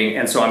understanding,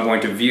 and so I'm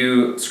going to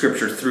view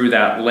Scripture through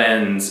that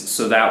lens.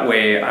 So that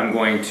way, I'm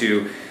going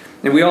to,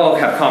 and we all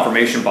have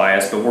confirmation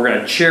bias, but we're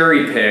going to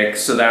cherry pick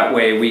so that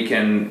way we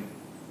can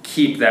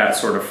keep that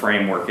sort of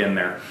framework in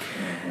there.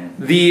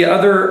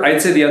 I'd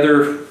say the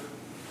other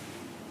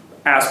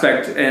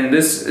aspect, and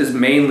this is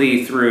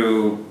mainly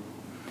through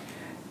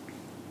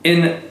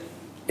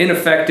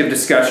ineffective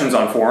discussions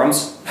on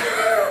forums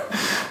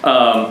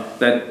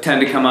that tend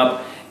to come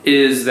up,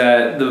 is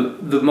that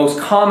the most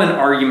common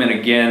argument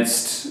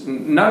against,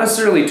 not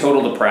necessarily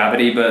total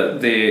depravity, but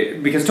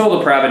because total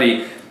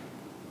depravity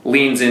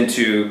leans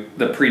into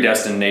the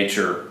predestined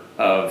nature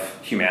of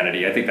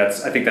humanity. I think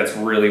that's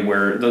really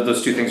where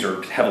those two things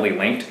are heavily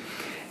linked.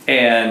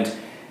 And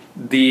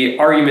the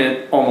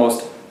argument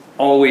almost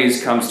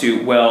always comes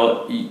to,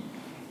 well,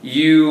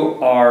 you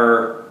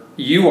are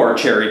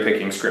cherry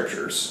picking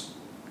scriptures.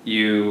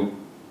 You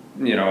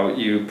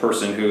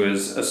person who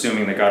is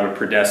assuming that God would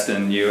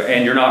predestine you,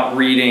 and you're not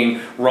reading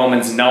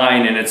Romans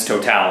 9 in its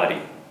totality,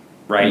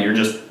 right? You're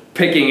just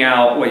picking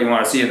out what you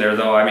want to see in there,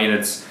 though. I mean,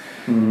 it's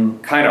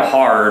kind of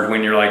hard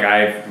when you're like,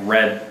 I've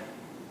read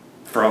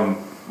from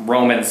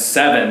Romans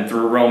 7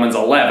 through Romans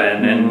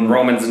 11, and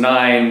Romans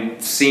 9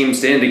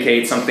 seems to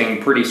indicate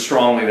something pretty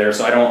strongly there.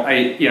 So I don't.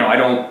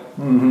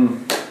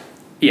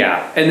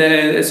 Yeah, and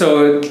then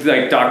so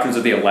like doctrines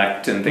of the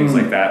elect and things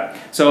like that.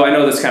 So I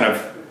know this kind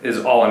of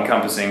is all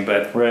encompassing,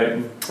 but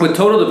with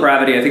total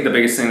depravity, I think the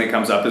biggest thing that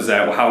comes up is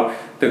that how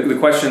the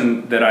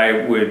question that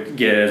I would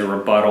get as a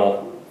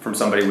rebuttal from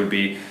somebody would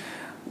be,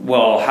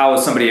 well, how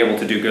is somebody able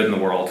to do good in the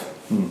world?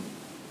 You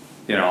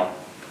know,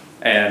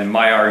 and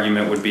my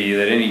argument would be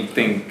that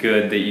anything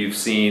good that you've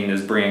seen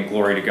is bringing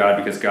glory to God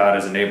because God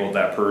has enabled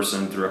that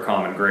person through a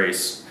common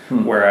grace.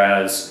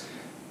 Whereas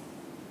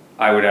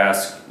I would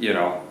ask, you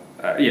know,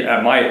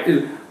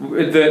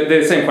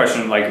 the same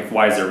question, like,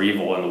 why is there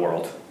evil in the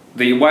world?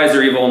 Why is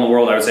there evil in the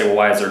world? I would say, well,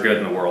 why is there good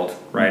in the world?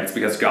 Right? It's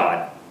because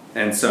God.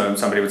 And so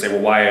somebody would say,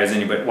 well, why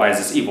is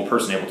this evil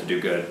person able to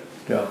do good?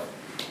 Yeah.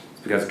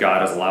 It's because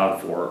God has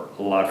allowed for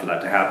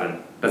that to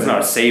happen. That's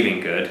not a saving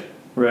good.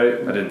 Right.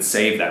 I didn't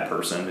save that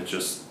person. It's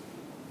just,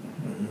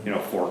 you know,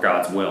 for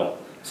God's will.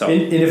 So.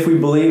 And if we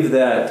believe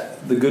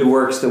that the good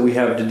works that we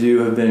have to do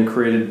have been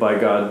created by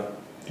God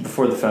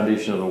before the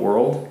foundation of the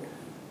world,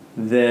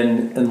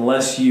 then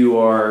unless you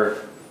are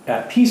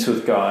at peace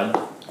with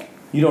God,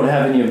 you don't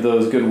have any of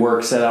those good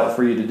works set out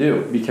for you to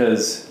do,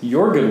 because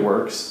your good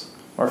works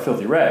are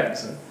filthy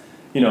rags.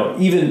 You know,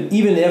 even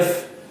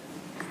if,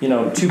 you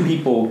know, two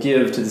people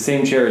give to the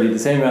same charity, the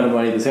same amount of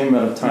money, the same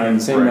amount of time,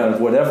 the same amount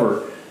of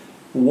whatever,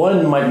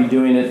 one might be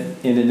doing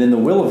it in the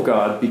will of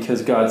God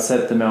because God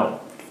set them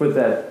out with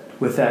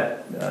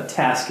that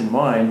task in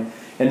mind,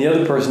 and the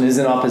other person is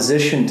in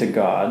opposition to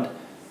God.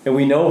 And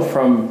we know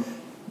from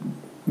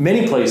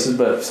many places,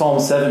 but Psalm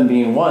 7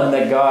 being one,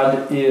 that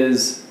God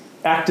is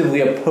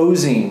actively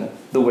opposing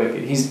the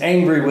wicked. He's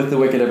angry with the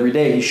wicked every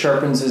day. He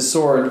sharpens his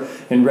sword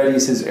and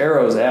readies his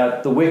arrows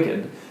at the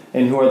wicked.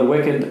 And who are the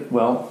wicked?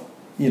 Well,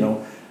 you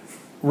know,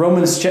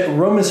 Romans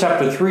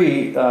chapter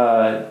 3,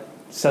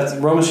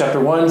 Romans chapter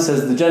 1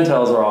 says the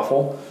Gentiles are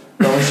awful.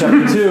 Romans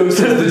chapter 2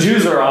 says the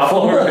Jews are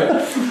awful.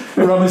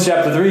 Romans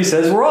chapter 3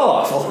 says we're all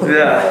awful.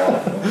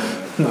 Yeah.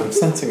 I'm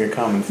sensing a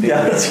common theme.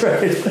 Yeah, that's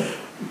right.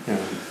 Yeah.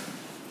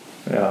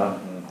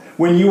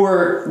 When you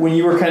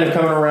were kind of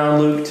coming around,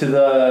 Luke, to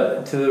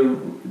the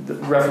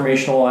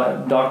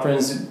reformational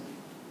doctrines,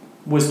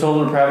 was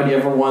total depravity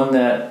ever one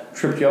that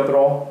tripped you up at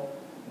all?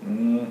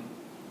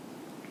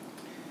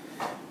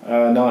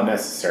 Not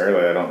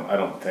necessarily. I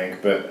don't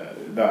think,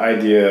 but the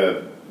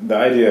idea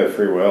of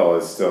free will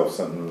is still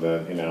something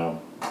that, you know,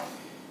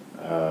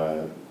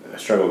 I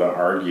struggle to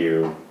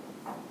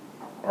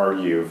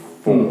argue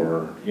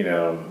for, you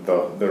know,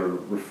 the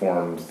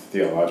Reformed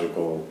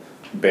theological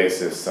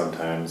basis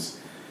sometimes.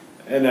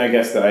 And I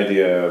guess the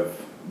idea of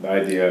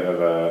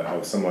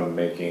someone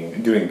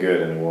doing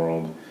good in the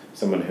world,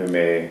 someone who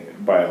may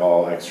by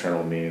all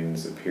external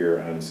means appear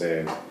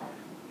unsaved,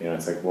 you know,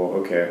 it's like, well,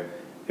 okay,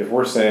 if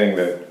we're saying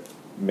that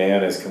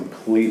man is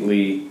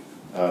completely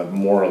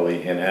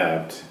morally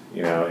inept,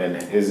 you know,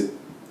 and is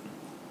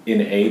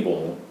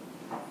unable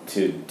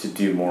to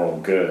do moral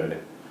good,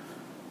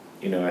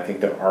 you know, I think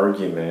the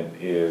argument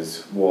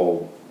is,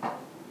 well,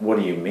 what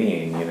do you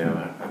mean? You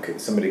know, okay,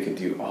 somebody could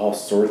do all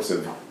sorts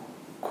of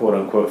quote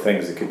unquote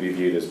things that could be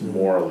viewed as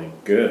morally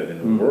good in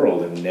the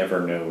world and never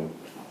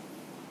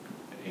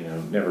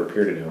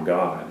appear to know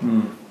God.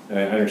 And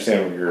I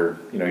understand what your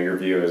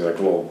view is, like,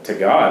 well, to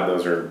God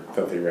those are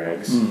filthy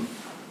rags.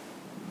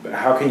 But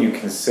how can you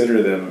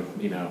consider them,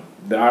 you know,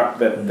 that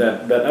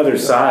other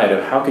side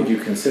of how could you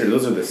consider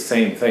those are the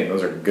same thing,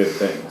 those are good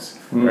things,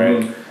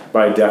 right?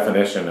 By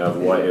definition of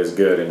what is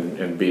good and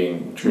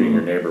treating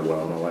your neighbor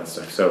well and all that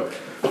stuff. So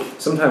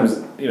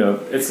sometimes, you know,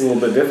 it's a little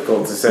bit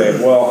difficult to say,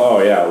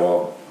 well,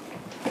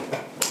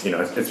 you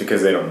know, it's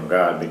because they don't know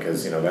God,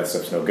 because, you know, that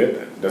stuff's no good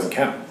then. It doesn't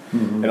count.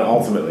 And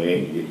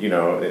ultimately, you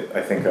know,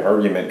 I think the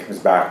argument comes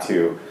back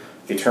to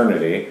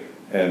eternity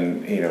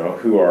and, you know,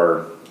 who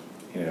are,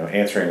 you know,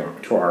 answering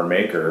to our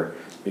Maker,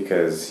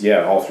 because,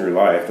 yeah, all through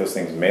life, those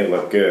things may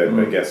look good,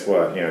 but guess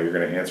what? You know, you're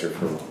going to answer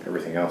for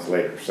everything else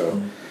later.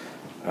 So,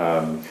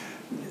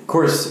 of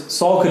course,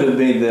 Saul could have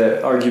made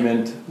the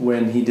argument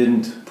when he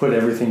didn't put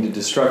everything to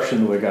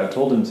destruction the way God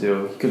told him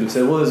to. He could have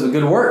said, well, it was a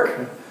good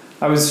work.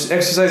 I was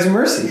exercising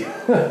mercy.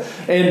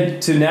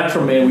 And to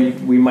natural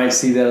man, we might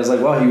see that as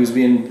like, well, he was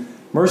being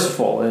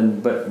merciful.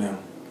 But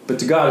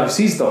to God who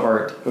sees the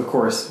heart, of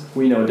course,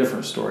 we know a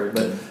different story.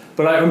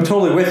 But I'm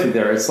totally with you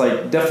there. It's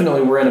like,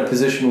 definitely we're in a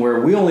position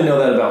where we only know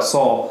that about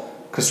Saul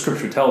because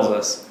Scripture tells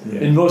us.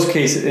 Yeah.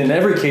 In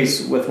every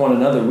case with one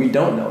another, we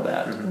don't know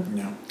that.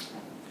 Yeah.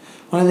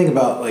 When I think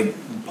about, like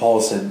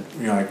Paul said,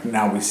 you know, like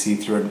now we see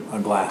through a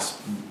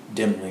glass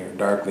dimly or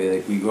darkly.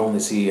 Like we only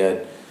see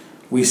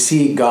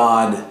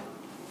God,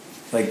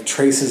 like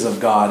traces of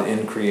God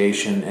in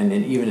creation and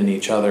even in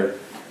each other.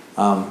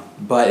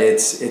 But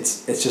it's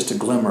just a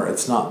glimmer.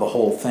 It's not the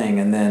whole thing.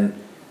 And then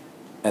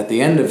at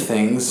the end of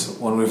things,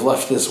 when we've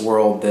left this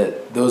world,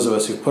 that those of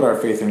us who put our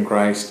faith in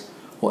Christ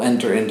will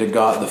enter into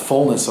God, the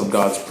fullness of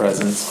God's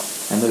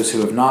presence, and those who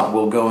have not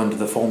will go into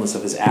the fullness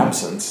of his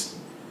absence.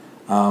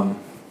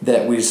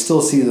 That we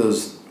still see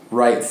those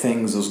right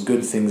things, those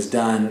good things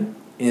done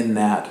in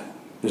that.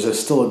 There's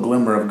still a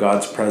glimmer of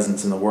God's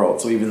presence in the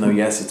world. So even though,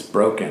 yes, it's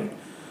broken,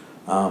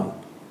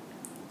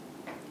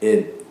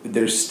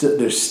 there's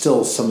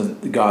still some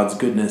of God's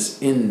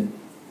goodness in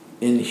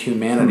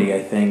humanity,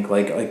 I think.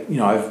 Like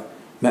I've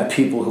met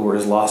people who were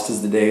as lost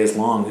as the day is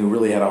long, who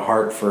really had a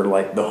heart for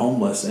like the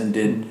homeless and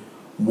did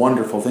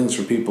wonderful things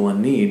for people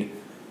in need,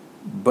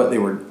 but they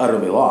were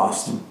utterly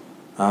lost.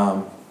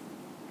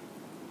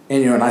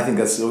 And I think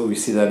that's we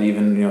see that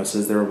even it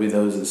says there will be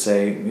those that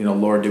say,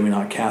 Lord, do we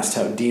not cast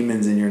out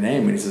demons in your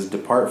name? And he says,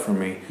 depart from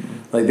me.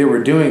 Like they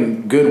were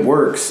doing good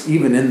works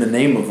even in the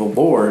name of the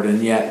Lord,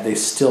 and yet they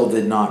still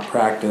did not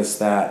practice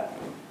that.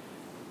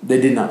 They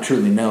did not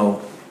truly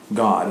know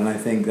God, and I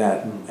think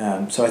that.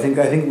 So I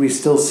think we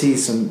still see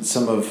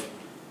some of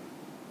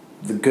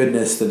the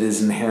goodness that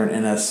is inherent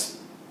in us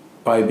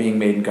by being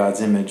made in God's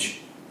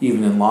image,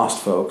 even in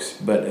lost folks.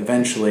 But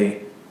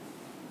eventually,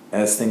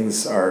 as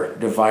things are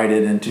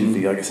divided into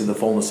like I said, the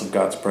fullness of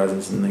God's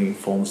presence and the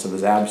fullness of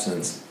his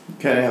absence.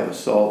 Kind of have a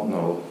salt and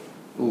a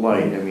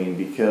light.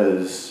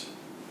 because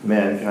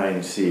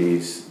mankind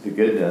sees the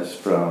goodness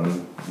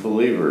from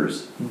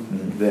believers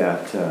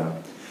that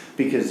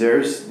because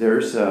there's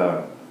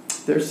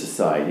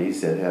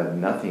societies that have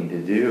nothing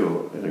to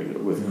do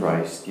with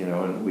Christ,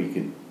 and we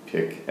could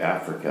pick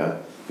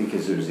Africa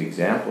because there's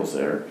examples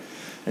there.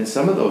 And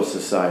some of those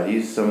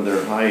societies, some of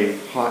their high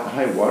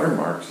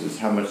watermarks is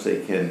how much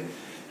they can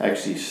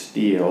actually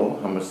steal,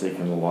 how much they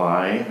can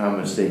lie, how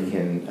much they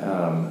can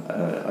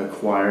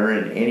acquire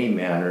in any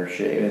manner,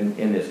 shape,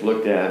 and it's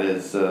looked at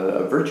as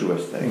a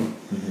virtuous thing.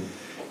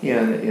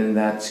 And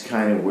that's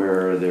kind of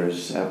where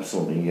there's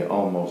absolutely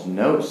almost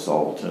no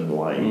salt and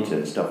light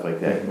and stuff like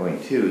that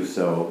going too.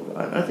 So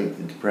I think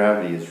the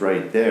depravity is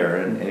right there,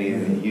 and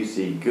anything you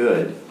see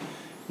good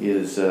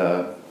is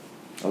a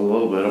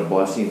little bit of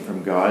blessing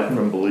from God,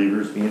 from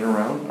believers being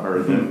around,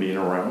 or them being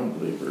around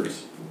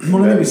believers.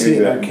 Well, I think we see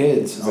it in our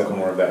kids. Is that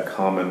more of that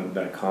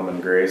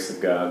common grace of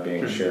God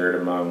being shared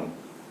among?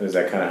 Is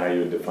that kind of how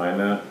you would define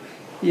that?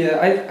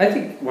 Yeah, I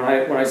think when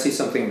I see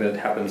something that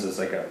happens as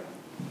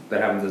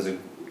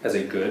as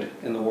a good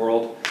in the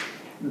world,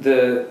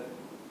 the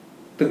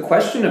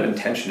question of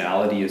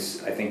intentionality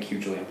is, I think,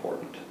 hugely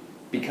important,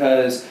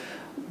 because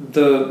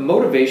the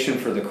motivation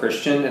for the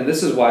Christian, and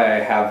this is why I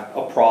have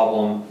a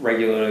problem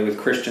regularly with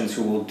Christians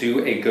who will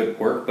do a good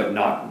work but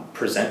not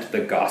present the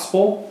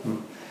gospel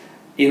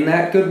in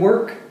that good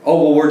work.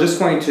 Oh, well, we're just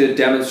going to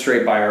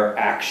demonstrate by our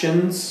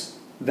actions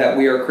that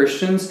we are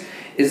Christians,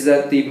 is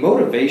that the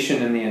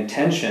motivation and the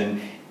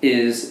intention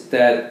is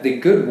that the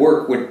good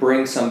work would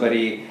bring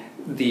somebody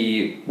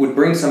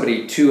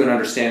to an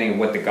understanding of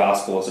what the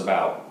gospel is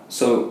about.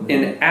 So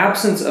in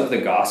absence of the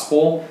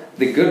gospel,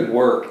 the good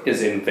work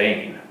is in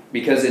vain,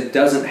 because it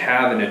doesn't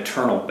have an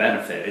eternal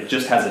benefit. It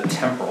just has a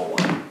temporal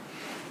one,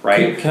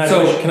 right?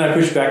 Can I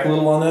push back a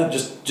little on that?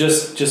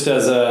 Just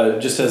as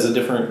a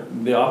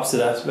different, the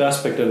opposite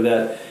aspect of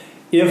that.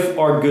 If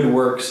our good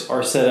works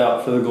are set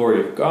out for the glory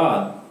of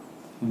God,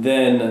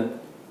 then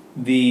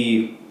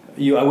I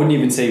wouldn't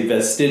even say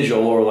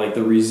vestigial or like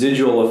the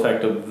residual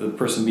effect of the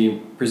person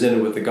being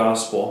presented with the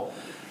gospel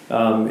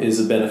is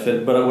a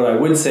benefit. But what I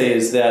would say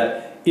is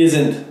that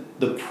isn't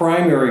the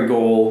primary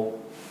goal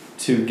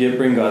to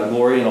bring God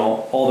glory in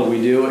all that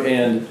we do,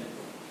 and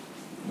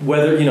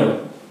whether,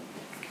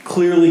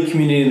 clearly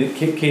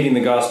communicating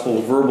the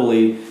gospel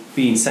verbally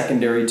being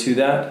secondary to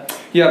that.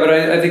 Yeah, but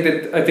I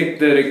think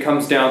that it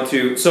comes down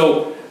to,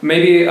 so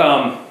maybe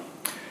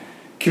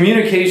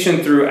communication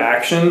through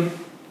action,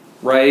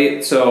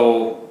 right?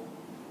 So,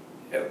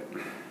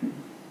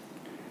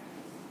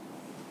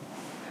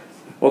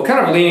 well,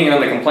 kind of leaning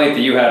on the complaint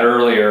that you had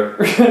earlier,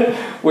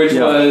 which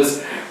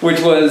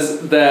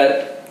was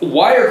that,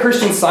 why are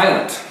Christians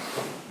silent?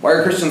 Why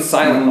are Christians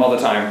silent all the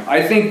time?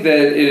 I think that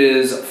it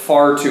is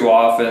far too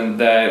often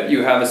that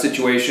you have a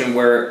situation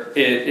where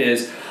it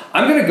is,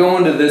 I'm going to go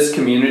into this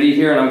community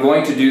here and I'm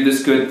going to do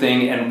this good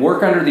thing and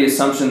work under the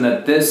assumption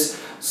that this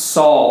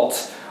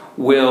salt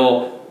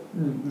will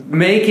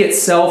make it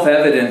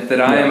self-evident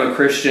that I am a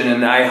Christian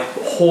and I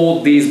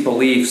hold these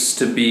beliefs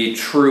to be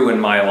true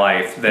in my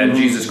life, that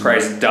Jesus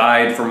Christ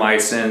died for my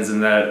sins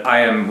and that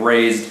I am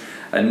raised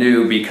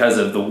anew because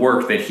of the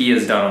work that he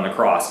has done on the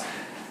cross.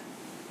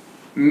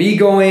 Me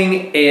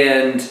going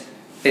and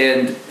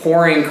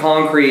pouring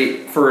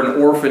concrete for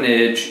an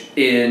orphanage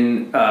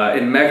in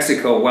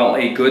Mexico, while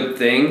a good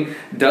thing,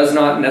 does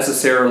not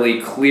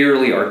necessarily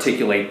clearly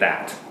articulate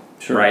that.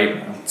 Sure.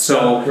 Right.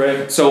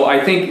 So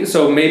I think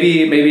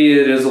maybe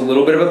it is a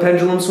little bit of a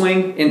pendulum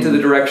swing into the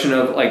direction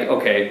of like,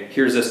 okay,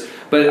 here's this.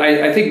 But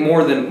I think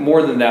more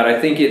than that, I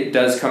think it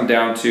does come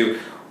down to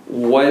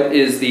where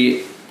is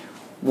the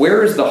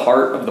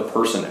heart of the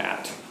person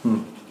at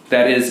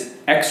that is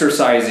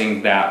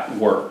exercising that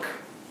work,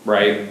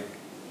 right?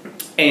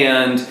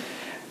 And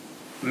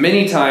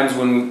many times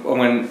when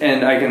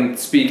and I can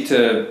speak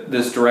to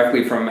this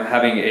directly from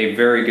having a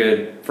very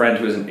good friend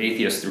who was an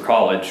atheist through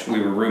college. We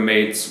were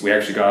roommates. We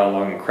actually got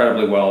along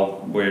incredibly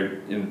well. We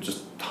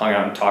just hung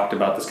out and talked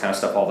about this kind of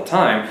stuff all the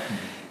time.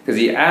 Because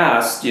he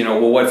asked,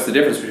 well, what's the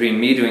difference between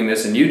me doing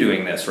this and you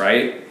doing this,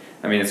 right?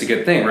 I mean, it's a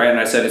good thing, right? And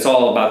I said, it's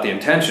all about the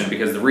intention,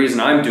 because the reason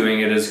I'm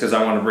doing it is because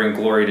I want to bring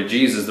glory to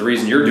Jesus. The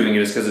reason you're doing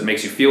it is because it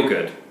makes you feel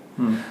good.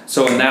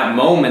 So in that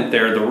moment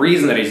there, the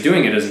reason that he's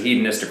doing it is a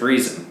hedonistic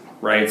reason,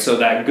 right? So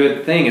that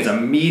good thing is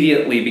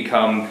immediately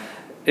becomes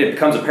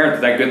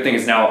apparent that good thing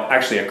is now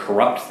actually a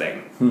corrupt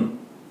thing,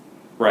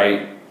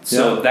 right?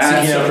 So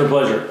that's seeking after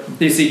pleasure.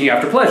 He's seeking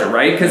after pleasure,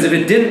 right? Because if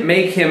it didn't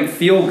make him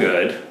feel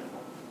good,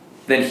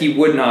 then he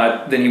would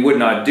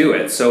not do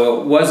it.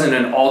 So it wasn't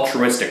an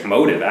altruistic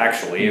motive.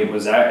 Actually, it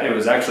was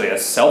actually a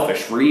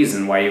selfish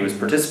reason why he was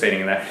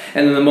participating in that.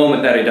 And then the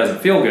moment that he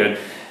doesn't feel good,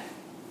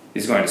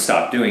 he's going to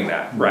stop doing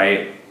that,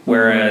 right?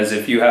 Whereas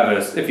if you have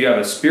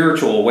a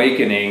spiritual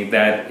awakening,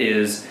 that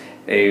is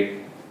a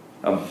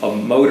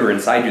motor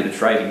inside you that's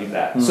driving you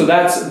that. So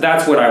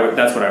that's what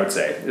I would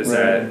say is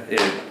that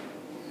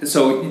it.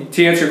 So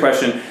to answer your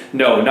question,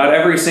 no, not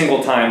every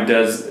single time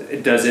does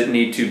it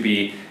need to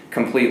be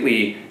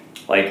completely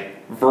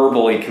like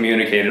verbally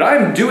communicated.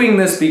 I'm doing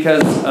this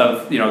because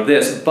of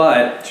this,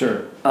 but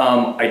Sure.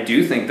 I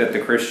do think that the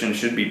Christian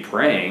should be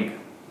praying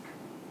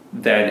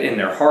that in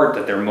their heart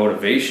that their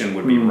motivation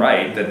would be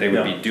right, that they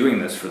would be doing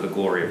this for the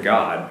glory of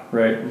God.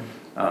 Right.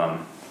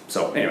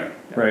 So anyway.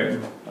 Right.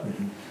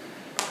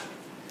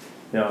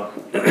 Yeah.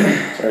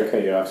 Sorry to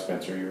cut you off,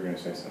 Spencer. You were going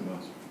to say something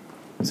else.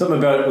 Something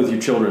about it with your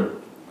children.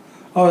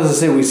 I was going to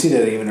say, we see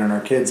that even in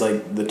our kids,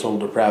 like the total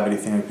depravity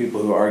thing, like people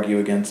who argue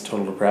against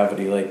total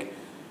depravity, like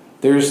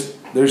there's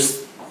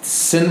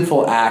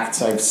sinful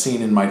acts I've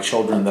seen in my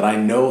children that I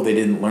know they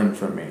didn't learn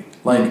from me.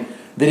 Like,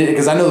 they did,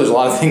 because I know there's a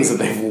lot of things that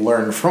they've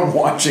learned from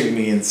watching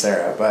me and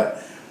Sarah,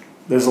 but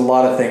there's a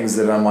lot of things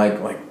that I'm like,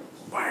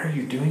 why are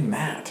you doing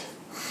that?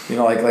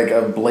 Like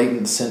a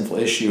blatant sinful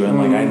issue, and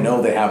like I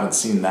know they haven't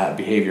seen that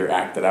behavior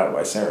acted out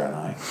by Sarah and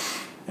I,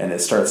 and it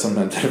starts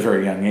sometimes at a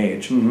very young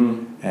age,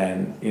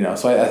 and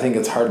so I think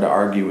it's hard to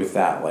argue with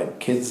that.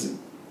 Like kids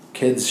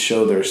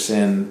show their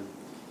sin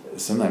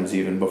sometimes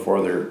even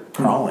before they're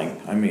crawling.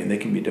 I mean, they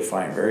can be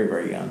defiant very,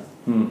 very young.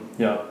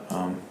 Yeah.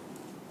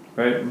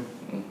 Right.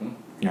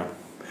 Yeah.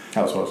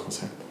 That was what I was going to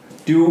say.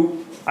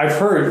 I've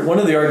heard one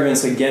of the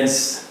arguments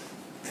against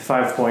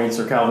 5 points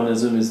or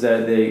Calvinism is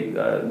that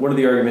one of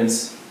the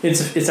arguments,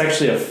 it's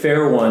actually a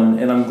fair one,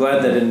 and I'm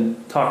glad that in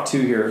Talk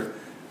 2 here,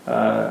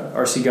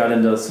 RC got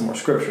into some more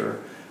scripture,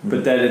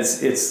 but that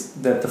it's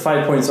that the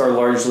 5 points are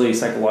largely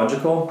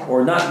psychological,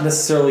 or not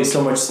necessarily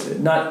so much,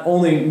 not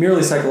only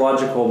merely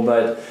psychological,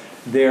 but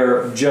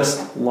they're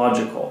just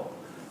logical.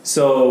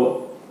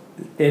 So,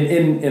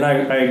 and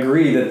I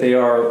agree that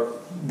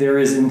there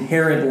is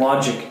inherent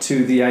logic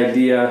to the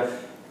idea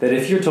that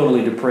if you're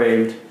totally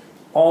depraved,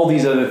 all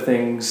these other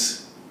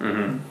things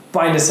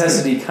by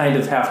necessity kind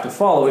of have to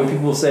follow. And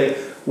people will say,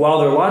 while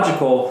they're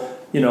logical,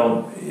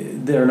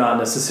 they're not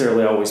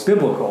necessarily always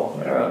biblical.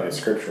 It's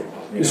scriptural.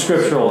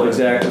 Scriptural,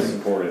 exactly.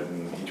 Supported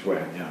in each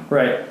way, yeah.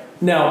 Right.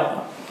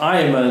 Now,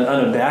 I am an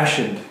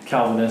unabashed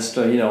Calvinist.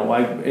 I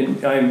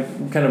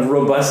kind of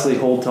robustly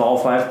hold to all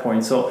 5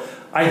 points. So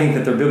I think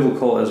that they're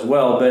biblical as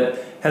well.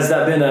 But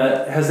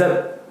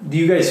do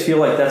you guys feel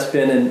like that's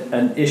been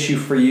an issue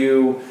for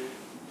you?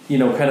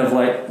 Kind of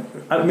like,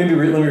 let me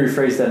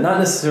rephrase that. Not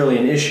necessarily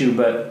an issue,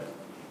 but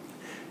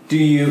do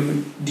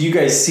you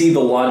guys see the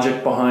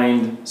logic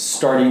behind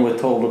starting with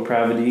total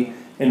depravity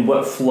and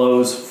what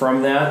flows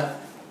from that?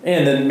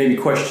 And then maybe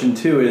question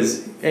 2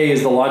 is, A,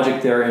 is the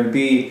logic there, and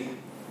B,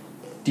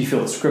 do you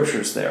feel the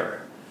scripture's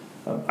there?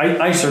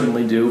 I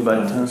certainly do, but...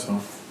 I think so.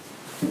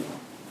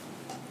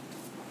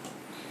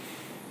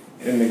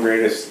 In the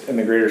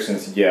greater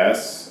sense,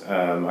 yes.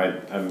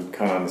 I'm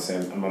kind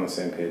of on the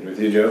same page with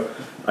you, Joe.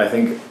 I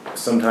think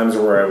sometimes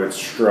where I would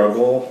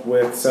struggle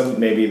with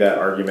maybe that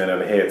argument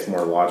of, hey, it's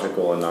more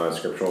logical and not as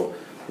scriptural,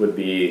 would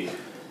be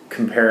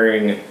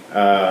comparing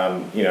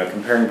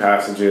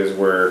passages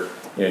where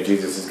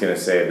Jesus is going to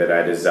say that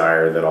I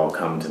desire that all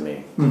come to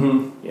me,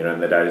 and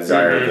that I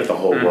desire that the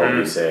whole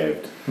world be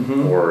saved,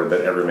 or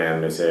that every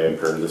man be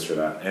saved, or this or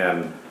that,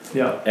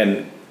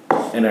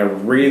 and I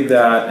read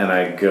that and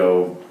I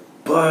go,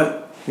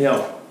 but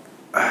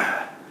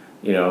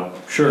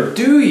sure,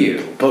 do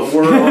you? But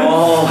we're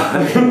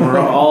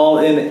all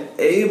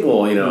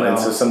unable, and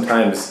so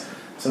sometimes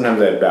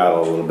I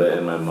battle a little bit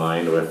in my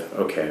mind with,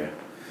 okay,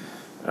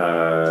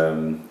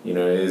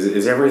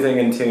 is everything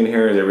in tune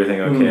here? Is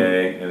everything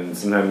okay? And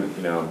sometimes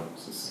I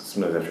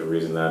have to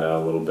reason that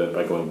out a little bit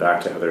by going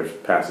back to other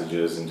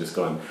passages and just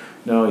going,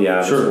 no,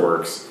 yeah, sure, this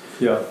works.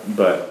 Yeah,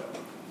 but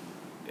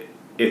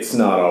it's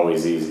not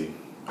always easy,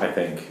 I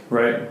think.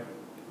 Right.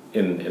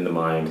 In the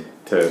mind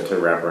to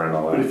wrap around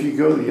all that. But if you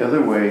go the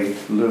other way,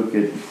 Luke,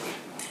 it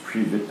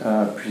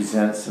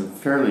presents some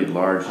fairly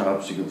large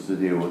obstacles to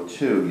deal with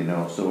too.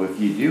 So if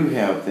you do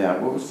have that,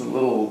 what was the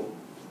little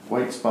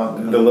white spot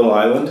in The little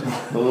island,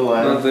 the little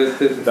island.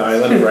 the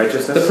island of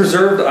righteousness. The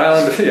preserved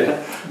island.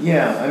 Yeah.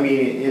 Yeah, I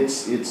mean,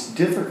 it's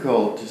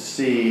difficult to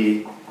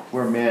see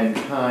where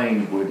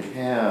mankind would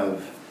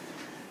have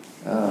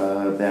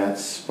that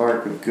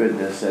spark of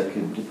goodness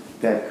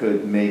that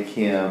could make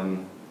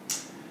him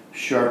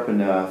sharp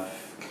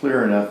enough,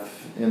 clear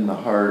enough in the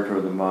heart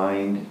or the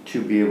mind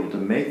to be able to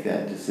make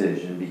that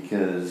decision.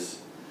 Because,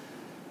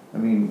 I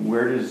mean,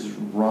 where does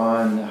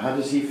Ron? How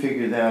does he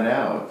figure that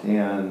out?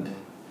 And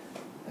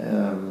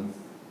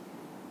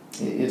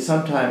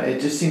it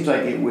just seems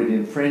like it would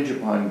infringe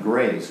upon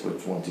grace,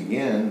 which once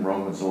again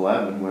Romans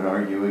 11 would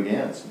argue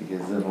against,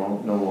 because then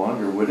no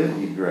longer would it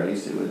be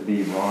grace; it would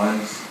be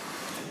Ron's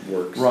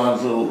Works.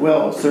 little.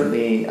 Well,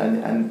 certainly,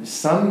 and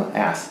some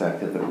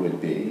aspect of it would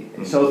be.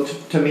 Mm-hmm. So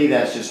to me,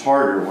 that's just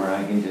harder. Where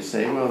I can just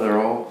say, well,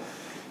 they're all,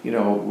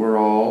 we're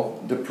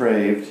all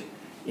depraved,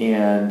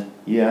 and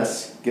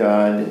yes,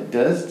 God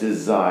does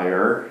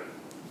desire,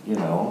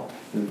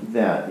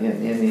 that,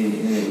 and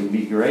it would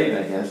be great,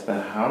 I guess,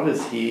 but how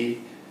does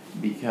he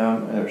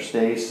become or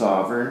stay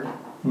sovereign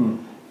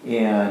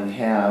and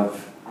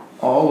have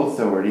all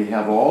authority,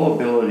 have all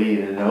ability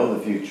to know the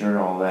future and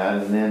all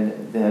that,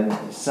 and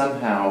then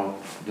somehow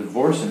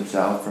divorce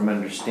himself from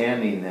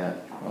understanding that,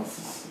 well,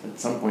 at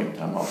some point in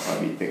time I'll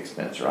probably pick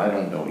Spencer. I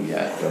don't know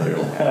yet whether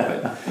it'll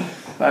happen.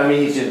 But I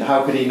mean,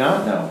 how could he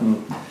not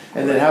know?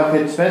 And then how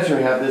could Spencer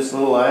have this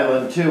little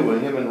island too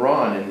with him and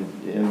Ron?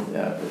 And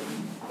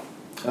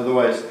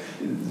otherwise,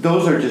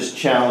 those are just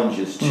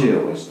challenges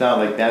too. It's not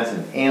like that's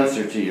an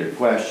answer to your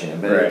question,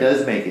 but Right. it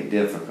does make it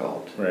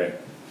difficult. Right.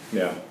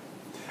 Yeah.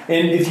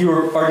 And if you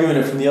were arguing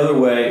it from the other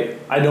way,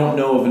 I don't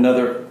know of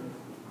another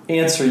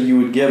answer you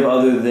would give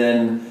other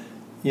than,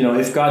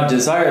 if God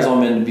desires all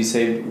men to be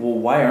saved, well,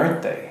 why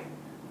aren't they?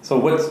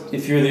 So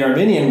if you're the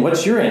Arminian,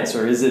 what's your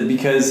answer? Is it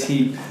because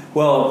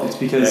it's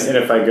because... And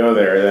if I go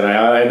there, then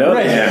I know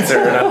Right. the answer,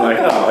 and I'm like,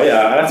 oh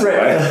yeah, that's Right.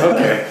 right.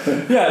 Okay.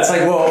 Yeah, it's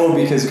like,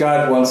 because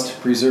God wants to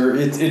preserve...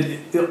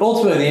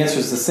 Ultimately, the answer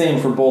is the same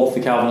for both the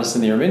Calvinist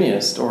and the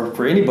Arminianist, or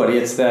for anybody.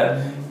 It's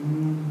that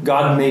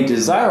God may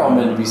desire all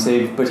men to be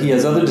saved, but he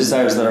has other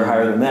desires that are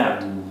higher than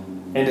that.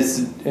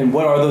 And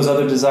what are those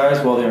other desires?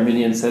 Well, the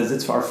Arminian says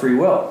it's our free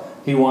will.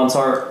 He wants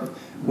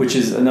which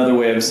is another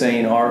way of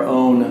saying our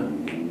own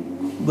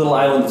little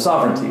island of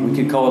sovereignty. We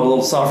could call it a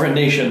little sovereign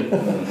nation.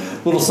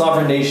 Little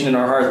sovereign nation in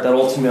our heart that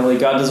ultimately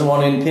God doesn't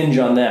want to impinge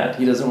on that.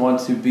 He doesn't want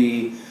to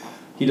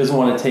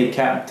take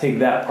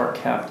that part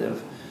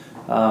captive.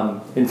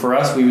 And for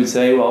us, we would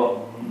say,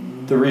 well,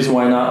 the reason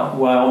why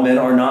all men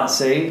are not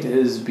saved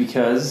is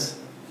because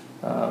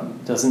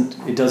it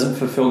doesn't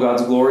fulfill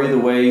God's glory the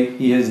way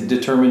he has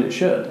determined it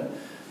should.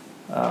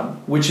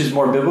 Which is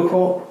more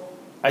biblical?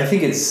 I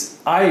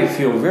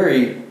feel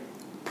very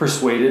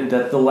persuaded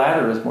that the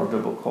latter is more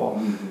biblical.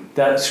 Mm-hmm.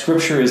 That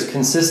Scripture is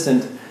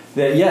consistent.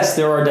 That yes,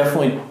 there are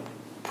definitely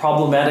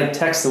problematic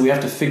texts that we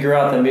have to figure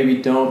out that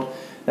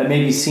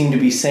maybe seem to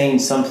be saying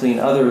something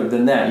other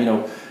than that.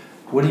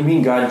 What do you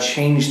mean God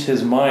changed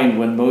his mind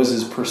when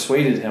Moses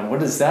persuaded him?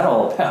 What is that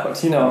all about?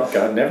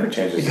 God never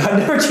changes. God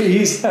never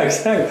changes. Yeah,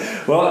 exactly.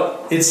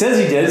 Well, it says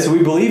he did, so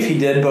we believe he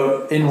did,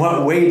 but in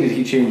what way did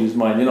he change his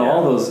mind?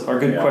 All those are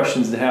good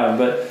questions to have.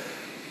 But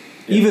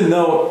even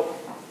though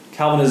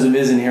Calvinism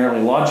is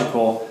inherently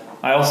logical,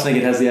 I also think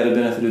it has the added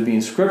benefit of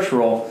being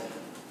scriptural.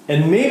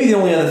 And maybe the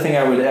only other thing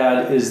I would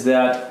add is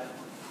that,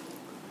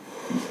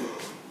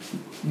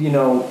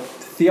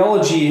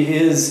 theology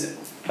is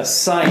a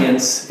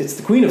science. It's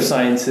the queen of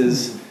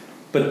sciences,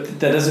 but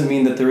that doesn't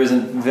mean that there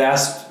isn't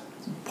vast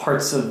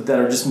parts that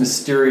are just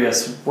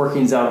mysterious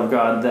workings out of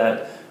God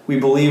that we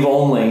believe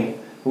only,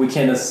 we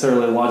can't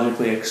necessarily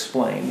logically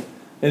explain.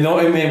 And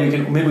maybe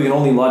we can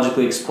only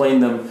logically explain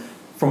them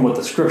from what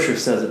the Scripture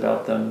says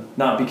about them,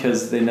 not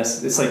because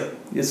it's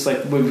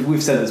like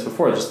we've said this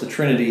before. Just the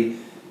Trinity.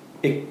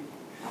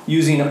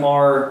 Using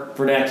our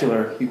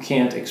vernacular, you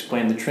can't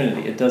explain the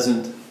Trinity. It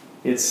doesn't.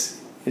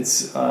 It's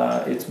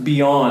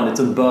beyond.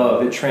 It's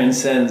above. It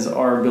transcends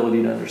our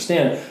ability to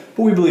understand.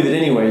 But we believe it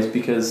anyways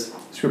because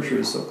Scripture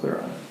is so clear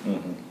on it.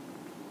 Mm-hmm.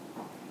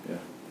 Yeah.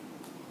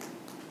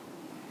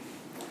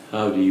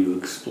 How do you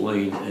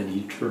explain an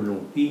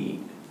eternal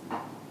being?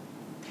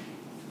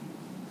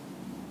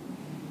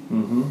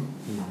 Mm-hmm.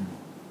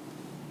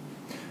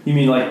 You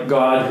mean like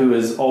God who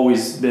has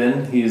always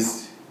been?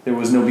 There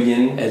was no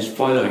beginning? As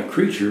finite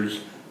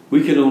creatures,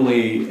 we can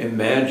only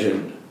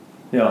imagine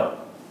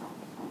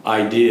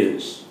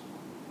ideas,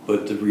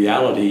 but the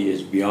reality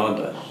is beyond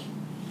us.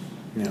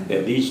 Yeah.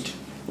 At least,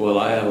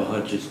 I have a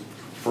hunch it's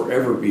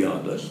forever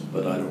beyond us,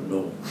 but I don't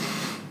know.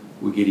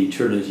 We get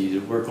eternity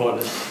to work on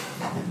it.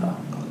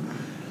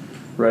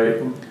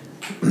 Right.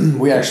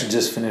 We actually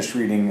just finished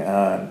reading.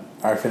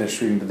 I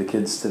finished reading to the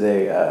kids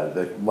today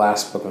the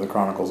last book of the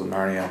Chronicles of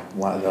Narnia,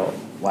 the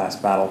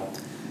last battle,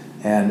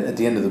 and at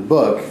the end of the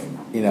book,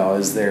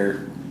 as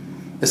they're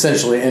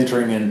essentially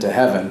entering into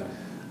heaven.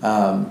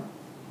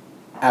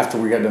 After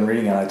we got done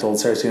reading it, I told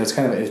Sarah,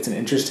 it's an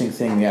interesting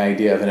thing, the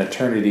idea of an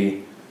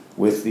eternity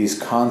with these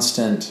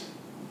constant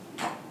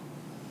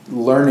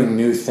learning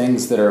new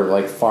things that are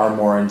like far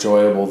more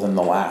enjoyable than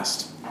the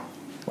last,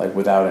 like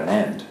without an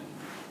end.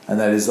 And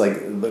that is like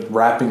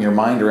wrapping your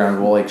mind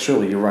around, well, like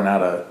surely you run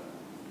out of,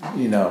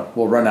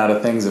 we'll run out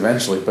of things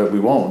eventually, but we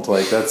won't.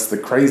 Like that's the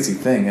crazy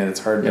thing, and it's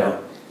hard to.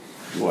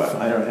 Well,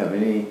 I don't have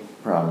any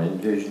problem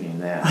envisioning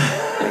that.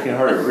 I can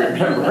hardly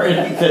remember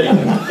anything.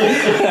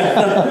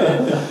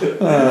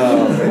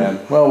 Oh man.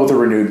 Well, with a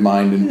renewed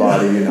mind and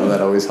body,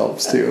 that always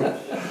helps too.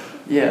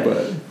 Yeah,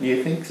 But do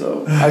you think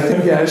so? I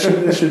think it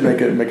should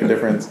make a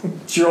difference.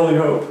 It's your only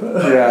hope.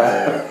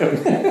 Yeah.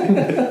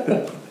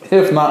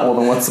 If not, well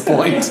then what's the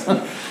point?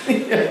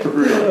 Yeah,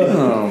 really.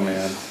 Oh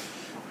man.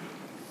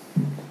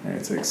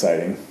 It's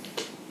exciting.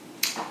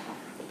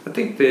 I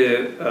think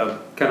the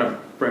kind of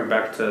bring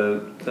back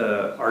to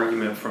the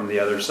argument from the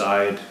other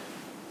side.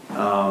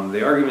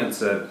 The arguments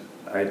that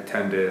I would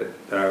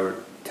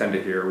tend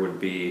to hear would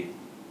be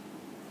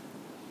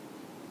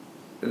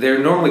they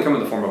normally come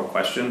in the form of a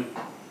question.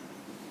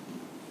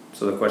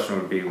 So the question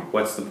would be,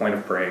 what's the point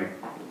of praying?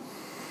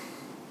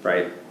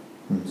 Right?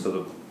 Mm-hmm. So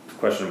the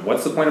question,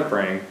 what's the point of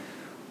praying?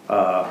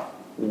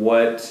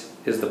 What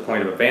is the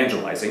point of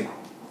evangelizing?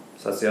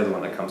 So that's the other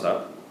one that comes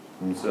up.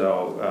 Mm-hmm.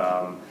 So,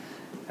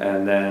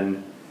 and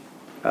then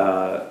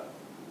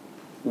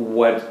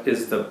what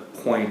is the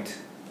point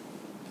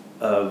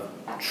of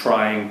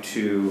trying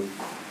to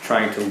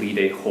lead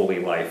a holy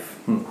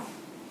life?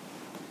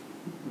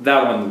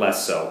 That one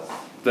less so.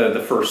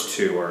 The first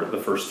two are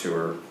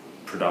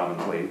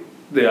predominantly.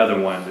 The other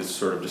one is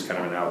sort of just kind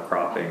of an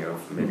outcropping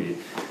of maybe.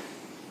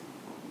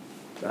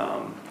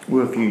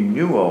 Well, if you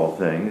knew all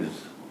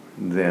things,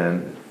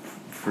 then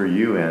for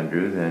you,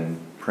 Andrew, then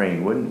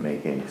praying wouldn't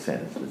make any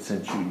sense. But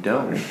since you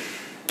don't,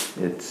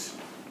 it's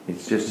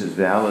just as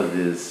valid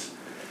as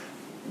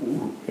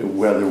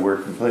whether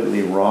we're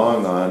completely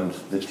wrong on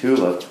the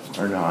tulip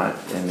or not,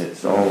 and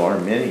it's all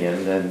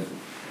Arminian, then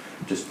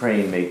just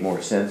praying make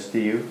more sense to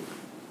you?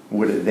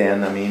 Would it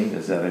then? I mean,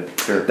 is that a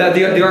fair? That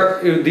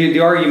the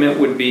argument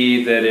would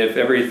be that if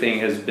everything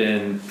has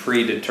been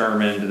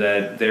predetermined,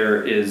 that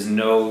there is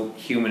no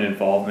human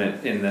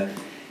involvement in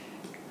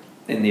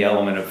the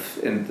element of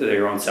in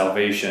their own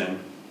salvation,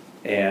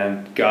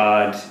 and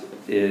God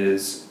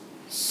is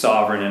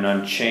sovereign and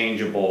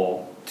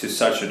unchangeable to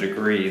such a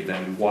degree,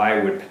 then why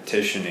would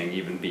petitioning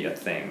even be a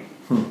thing?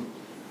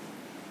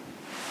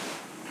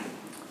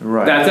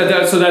 Right.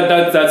 That's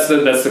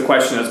the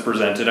question that's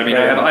presented. I mean,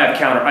 right. I have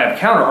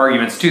counter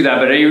arguments to that,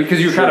 but because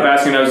you're kind of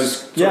asking, I was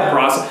just sort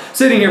of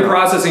sitting here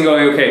processing,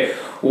 going, okay,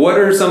 what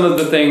are some of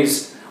the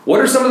things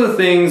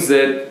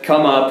that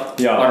come up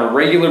on a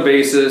regular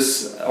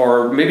basis,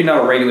 or maybe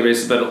not a regular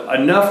basis, but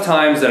enough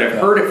times that I've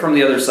heard it from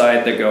the other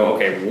side that go,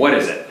 okay, what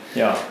is it?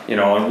 Yeah.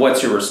 And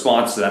what's your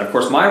response to that? Of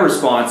course, my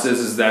response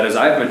is that as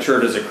I've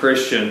matured as a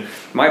Christian,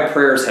 my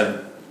prayers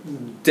have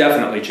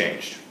definitely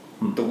changed.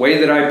 The way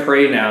that I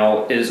pray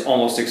now is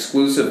almost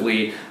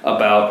exclusively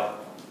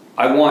about,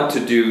 I want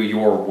to do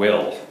your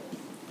will.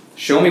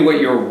 Show me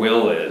what your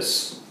will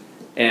is,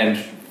 and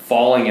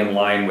falling in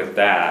line with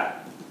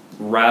that,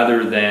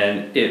 rather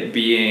than it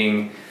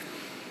being,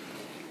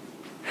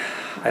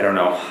 I don't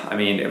know, I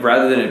mean,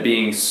 rather than it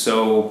being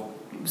so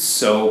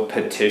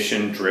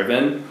petition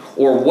driven,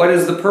 or what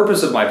is the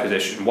purpose of my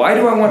petition? Why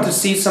do I want to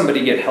see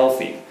somebody get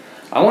healthy?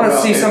 I want to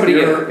see somebody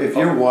if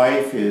your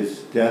wife is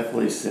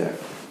deathly sick,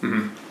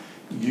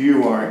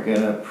 you aren't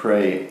going to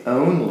pray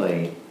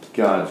only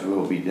God's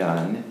will be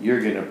done.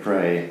 You're going to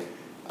pray,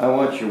 I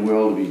want your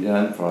will to be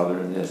done, Father,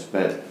 in this,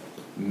 but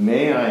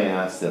may I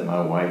ask that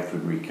my wife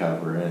would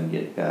recover and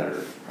get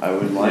better? I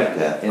would like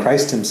that. And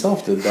Christ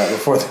himself did that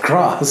before the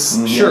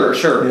cross. Sure.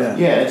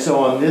 Yeah, and so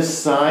on this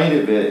side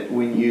of it,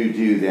 when you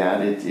do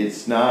that,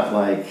 it's not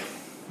like,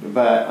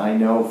 but I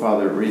know,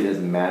 Father, it really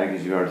doesn't matter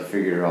because you already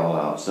figured it all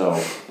out.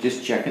 So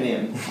just checking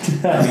in.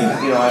 I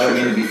mean, I don't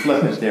mean to be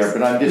flippant there,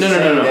 but I'm just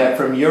saying that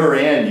from your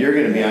end, you're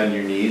going to be on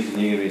your knees and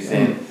you're going to be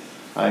saying,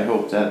 I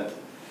hope that,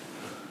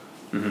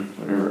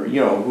 whatever,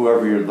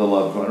 whoever you're the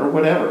loved one or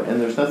whatever. And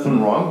there's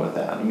nothing wrong with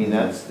that. I mean,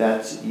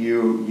 that's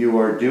you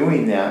are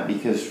doing that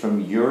because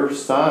from your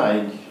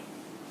side,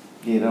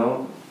 you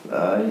don't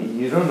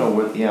know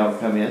what the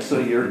outcome is, so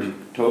you're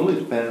totally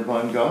dependent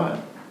upon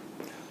God.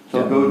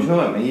 So go to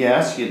him. He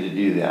asks you to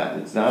do that.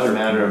 It's not a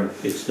matter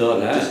of. It's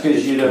not asked.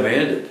 It's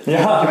commanded.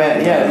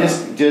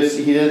 Just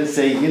he doesn't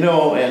say,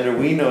 Andrew,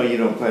 we know you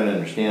don't quite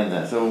understand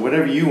that. So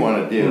whatever you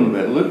want to do,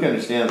 but Luke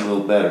understands a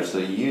little better. So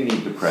you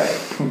need to pray.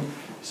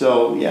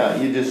 So you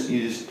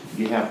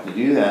have to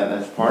do that.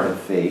 That's part of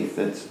faith.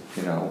 That's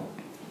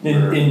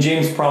And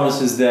James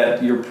promises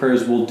that your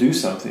prayers will do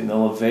something.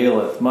 They'll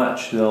availeth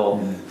much. They'll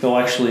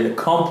actually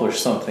accomplish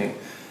something.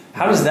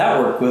 How does that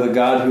work with a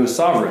God who is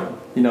sovereign?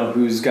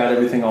 Who's got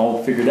everything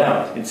all figured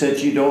out. And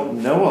since you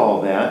don't know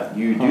all that,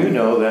 you do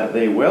know that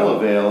they will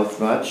avail as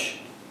much,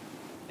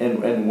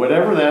 and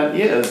whatever that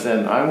is,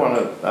 then I want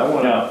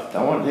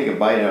to take a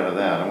bite out of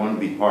that. I want to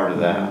be part of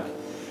that,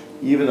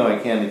 even though I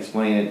can't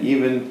explain it,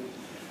 even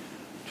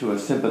to a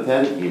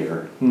sympathetic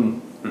ear.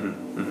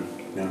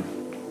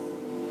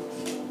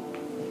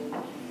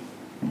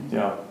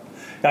 Yeah.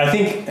 I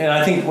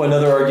think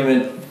another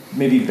argument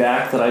maybe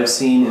back that I've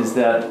seen is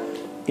that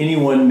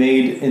anyone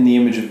made in the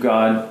image of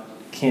God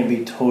can't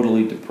be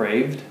totally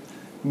depraved.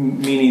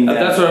 Meaning that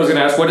that's what I was going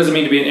to ask. What does it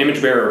mean to be an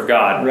image bearer of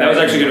God? Right. That was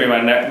actually going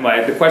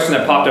to be the question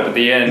that popped up at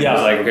the end. Yeah.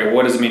 Was like, okay,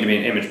 what does it mean to be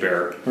an image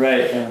bearer?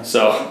 Right. Yeah.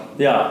 So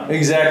yeah,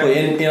 exactly.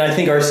 And I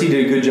think RC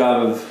did a good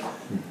job of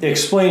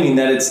explaining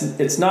that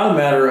it's not a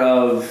matter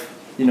of,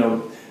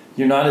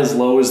 you're not as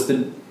low as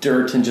the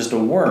dirt and just a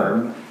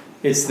worm.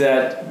 It's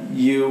that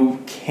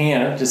you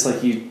can't, just like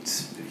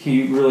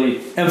he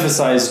really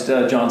emphasized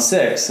John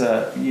 6,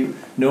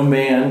 no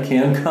man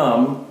can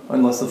come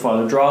unless the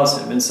Father draws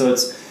him. And so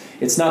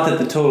it's not that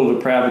the total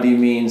depravity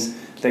means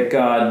that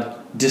God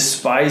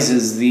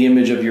despises the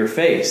image of your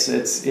face.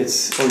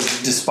 It's or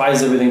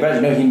despises everything about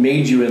you. No, he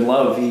made you in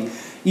love. He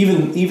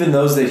even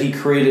those that he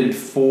created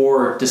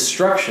for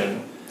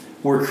destruction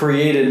were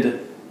created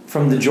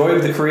from the joy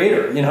of the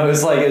Creator.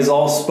 It's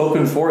all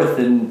spoken forth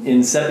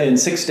in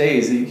 6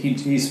 days.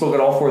 He spoke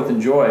it all forth in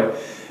joy,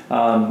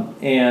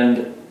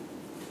 and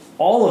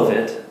all of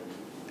it.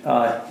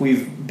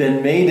 We've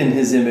been made in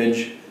His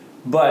image,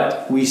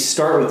 but we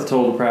start with the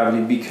total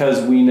depravity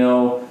because we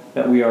know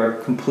that we are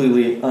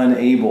completely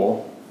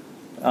unable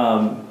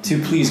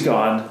to please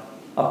God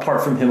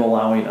apart from Him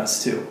allowing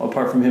us to,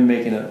 apart from Him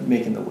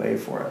making the way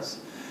for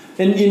us.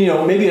 And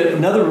maybe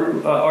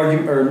another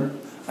argument or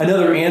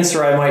another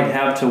answer I might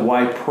have to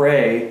why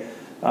pray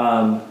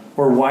or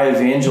why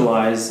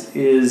evangelize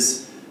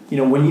is,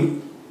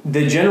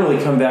 they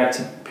generally come back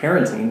to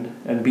parenting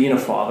and being a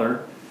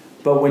father.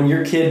 But when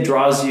your kid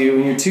draws you,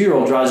 when your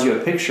 2-year-old draws you a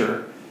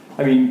picture,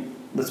 I mean,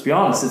 let's be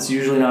honest, it's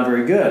usually not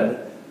very good.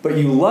 But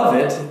you love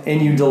it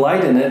and you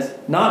delight in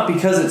it, not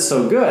because it's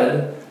so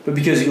good, but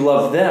because you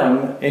love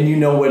them and you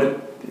know what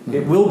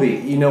it will be.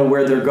 You know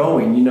where they're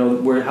going. You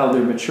know how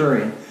they're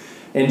maturing.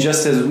 And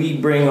just as we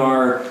bring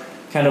our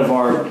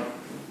nothing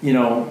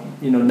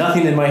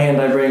in my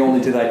hand I bring,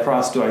 only to thy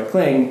cross do I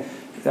cling.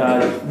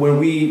 When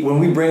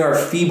we bring our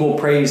feeble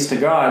praise to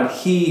God,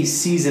 He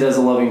sees it as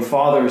a loving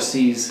Father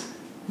sees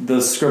the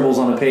scribbles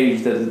on a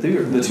page that the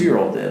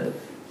 2-year-old did.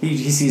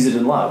 He sees it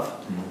in love.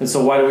 And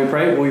so why do we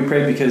pray? Well, we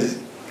pray because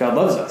God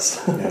loves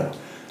us. Yeah.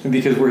 And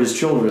because we're His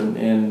children.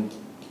 And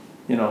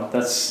He taught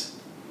us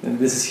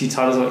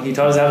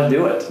how to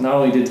do it. Not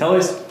only did He tell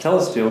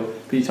us to,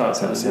 but He taught us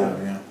how to do it.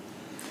 Yeah.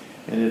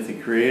 And if the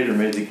Creator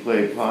made the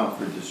clay pot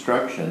for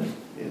destruction,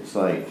 it's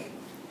like,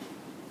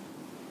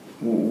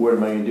 what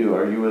am I going to do?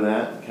 Argue with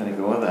that? Kind of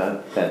go with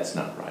that? That's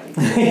not right.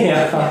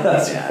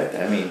 That's right.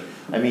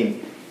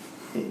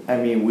 I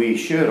mean, we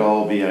should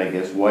all be, I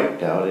guess,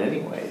 wiped out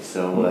anyway.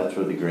 So that's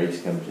where the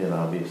grace comes in,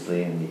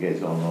 obviously, and you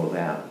guys all know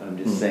that. I'm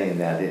just saying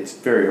that it's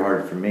very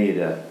hard for me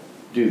to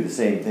do the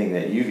same thing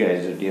that you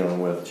guys are dealing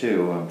with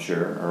too, I'm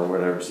sure, or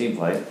whatever it seems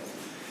like.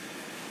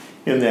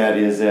 And that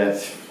is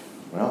that,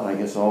 well, I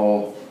guess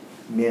all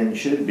men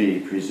should be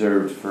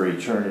preserved for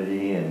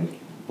eternity and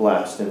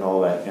blessed and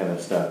all that kind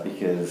of stuff,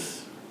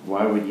 because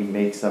why would you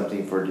make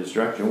something for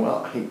destruction?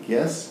 Well, I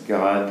guess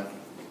God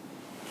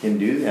can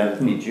do that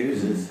if He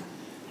chooses.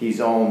 He's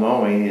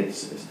all-knowing.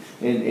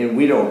 And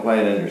we don't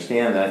quite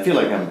understand that. I feel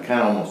like I'm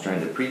kind of almost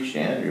trying to preach to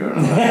Andrew.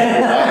 And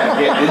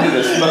I'm getting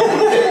into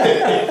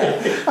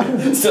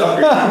this.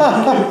 Sorry.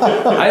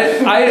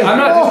 I'm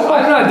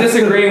not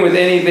disagreeing with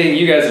anything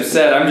you guys have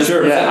said. I'm just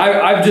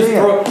I'm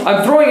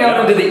throwing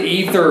out into the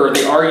ether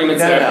the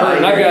arguments that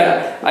I've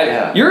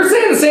heard. You're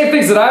saying the same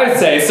things that I would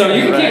say, so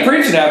you can keep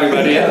preaching to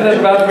everybody.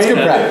 It's good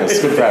practice.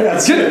 Good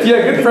practice.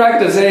 Good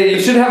practice. Hey, you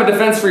should have a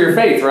defense for your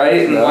faith,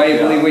 right? And why you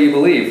believe what you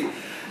believe.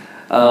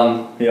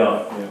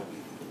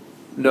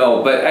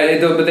 No, but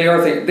they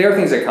are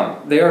things that come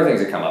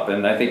up,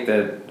 and I think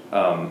that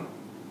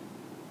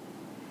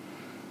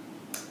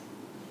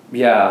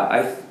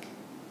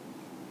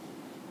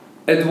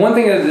and one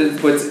thing that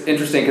what's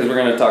interesting, because we're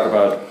going to talk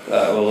about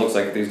it looks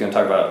like he's going to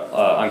talk about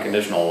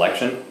unconditional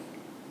election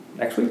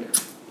next week.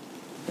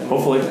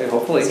 Hopefully.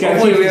 He's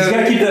got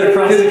to keep that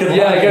across the line.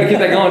 Yeah, I got to keep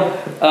that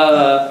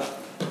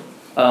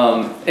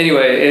going.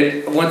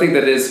 Anyway, one thing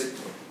that is.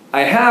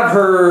 I have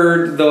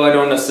heard, though I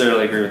don't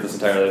necessarily agree with this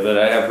entirely, but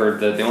I have heard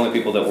that the only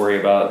people that worry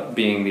about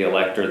being the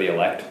elect are the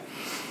elect.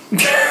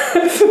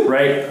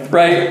 Right.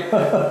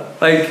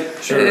 Like,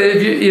 sure.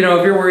 If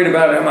you're worried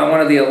about am I one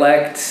of the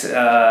elect,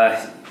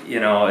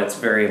 it's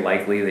very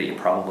likely that you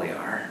probably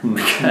are,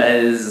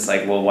 because it's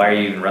like, well, why are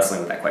you even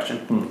wrestling with that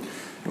question?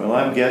 Well,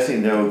 I'm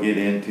guessing they'll get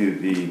into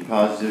the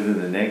positive and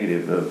the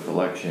negative of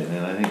election,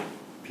 and I think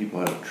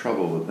people have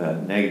trouble with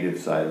that negative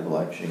side of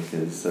election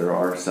because there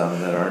are some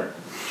that aren't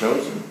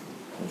chosen.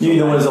 You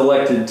know, was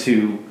elected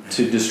to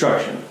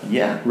destruction.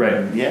 Yeah.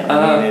 Right. Yeah.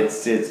 I mean,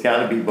 it's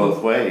got to be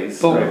both ways.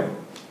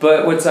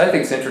 But what I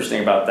think is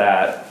interesting about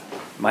that,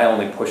 my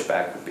only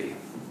pushback would be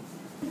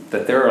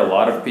that there are a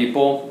lot of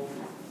people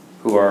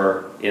who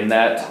are in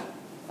that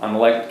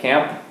unelected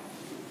camp,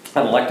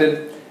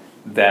 unelected,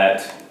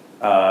 that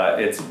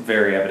it's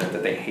very evident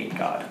that they hate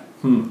God.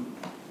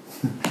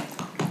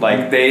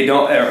 Like they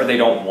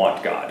don't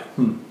want God.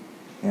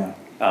 Yeah.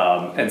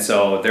 And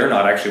so they're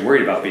not actually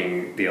worried about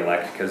being the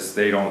elect because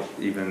they don't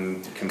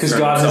even concern Because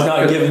God has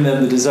themselves. not given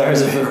them the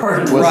desires of their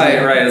heart.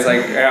 Right. It's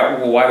like,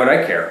 well, why would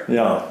I care?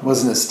 Yeah.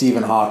 Wasn't it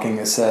Stephen Hawking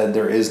that said,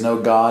 "There is no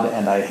God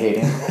and I hate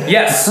him"?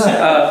 Yes.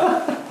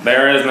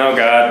 There is no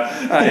God.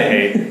 I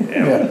hate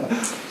him.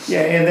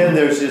 Yeah, and then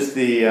there's just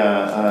the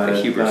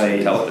Hubris of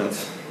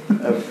intelligence.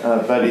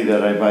 a buddy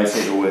that I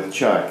bicycle with,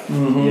 Chuck.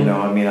 Mm-hmm. You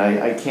know, I mean,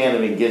 I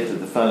can't even get to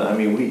the fun. I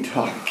mean, we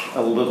talk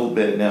a little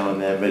bit now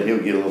and then, but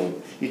he'll get a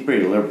little. He's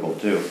pretty liberal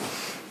too,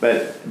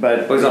 but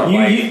Well, he's on a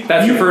mic.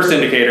 That's your first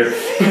indicator.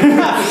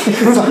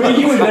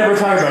 You would never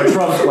talk about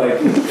Trump like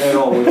at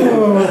all, would you?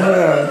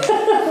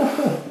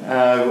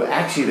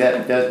 actually,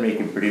 that does make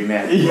him pretty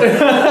mad.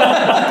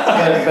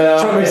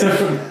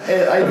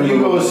 but you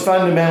go as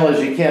fundamental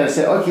as you can and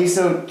say, okay,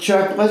 so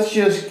Chuck, let's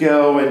just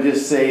go and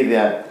just say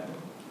that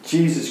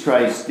Jesus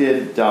Christ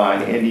did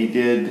die, and he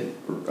did,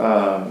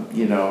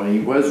 he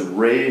was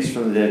raised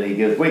from the dead. And he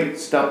goes, wait,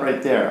 stop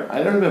right there.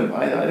 I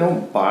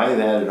don't buy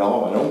that at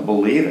all. I don't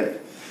believe it.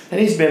 And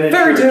he's been in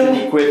church and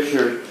he quit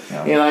church,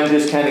 and I'm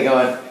just kind of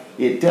going,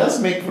 it does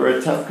make for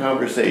a tough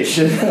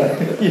conversation.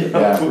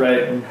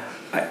 Right.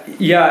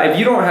 If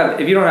you don't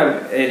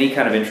have any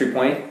kind of entry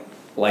point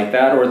like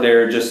that, or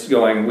they're just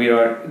going,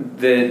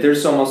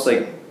 there's almost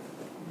like,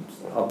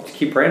 I'll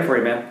keep praying for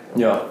you, man.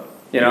 Yeah.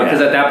 Because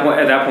at that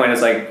point,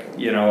 it's like,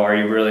 are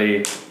you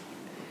really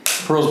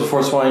Pearls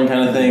before swine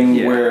kind of thing,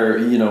 Yeah. where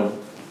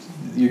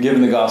you're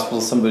giving the gospel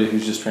to somebody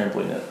who's just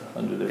trampling it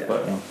under their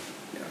foot. Yeah.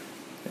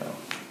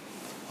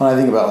 When I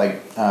think about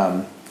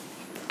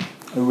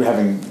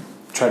having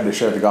tried to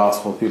share the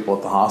gospel with people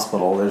at the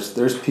hospital,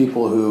 there's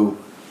people who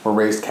were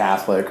raised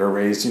Catholic or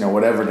raised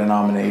whatever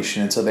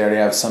denomination, and so they already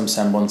have some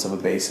semblance of a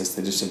basis.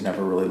 They just have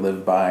never really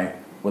lived by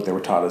what they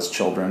were taught as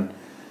children,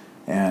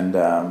 and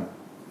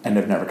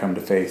have never come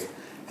to faith.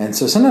 And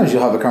so sometimes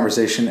you'll have a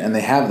conversation and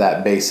they have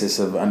that basis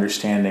of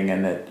understanding,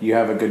 and that you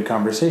have a good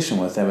conversation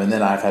with them. And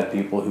then I've had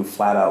people who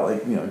flat out I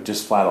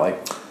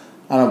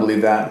don't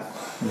believe that.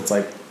 And it's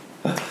like,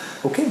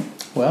 okay,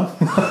 well,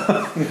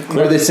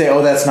 or they say,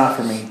 oh, that's not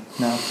for me.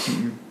 No.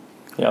 Mm-mm.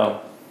 Yeah.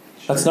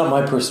 That's not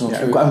my personal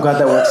truth. I'm glad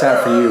that works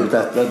out for you.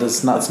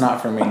 It's not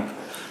for me.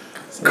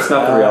 It's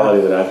not the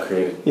reality that I've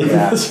created. Yeah.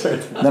 That's right.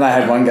 Then I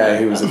had one guy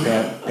who was a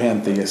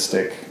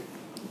pantheistic.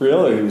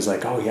 Really? He was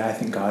like, oh yeah, I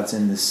think God's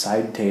in the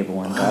side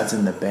table, and God's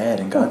in the bed,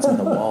 and God's in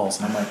the walls.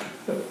 And I'm like,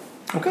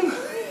 okay.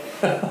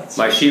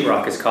 my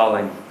sheetrock is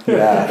calling?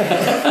 Yeah.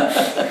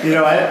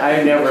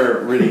 I never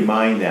really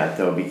mind that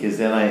though, because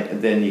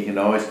then you can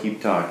always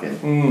keep talking.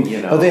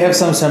 But they have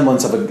some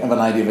semblance of an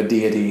idea of a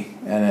deity,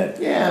 and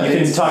You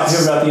can talk to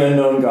him about the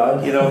unknown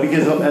God.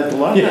 Because a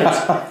lot of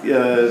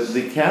times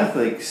the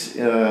Catholics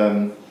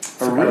are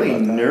really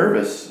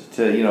nervous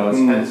to, it's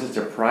kind of such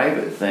a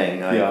private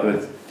thing,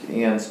 with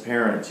Anne's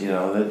parents,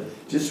 that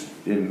just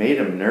it made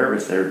them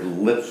nervous. Their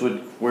lips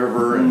would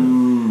quiver,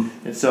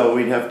 and so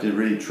we'd have to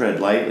really tread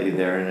lightly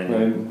there.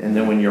 And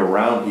then when you're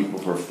around people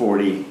for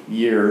 40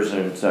 years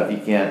and stuff, you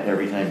can't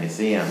every time you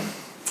see them.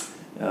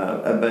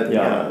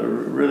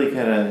 Really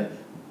kind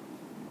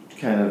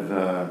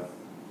of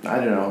I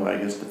don't know, I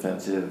guess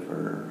defensive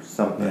or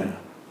something.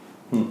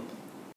 Yeah.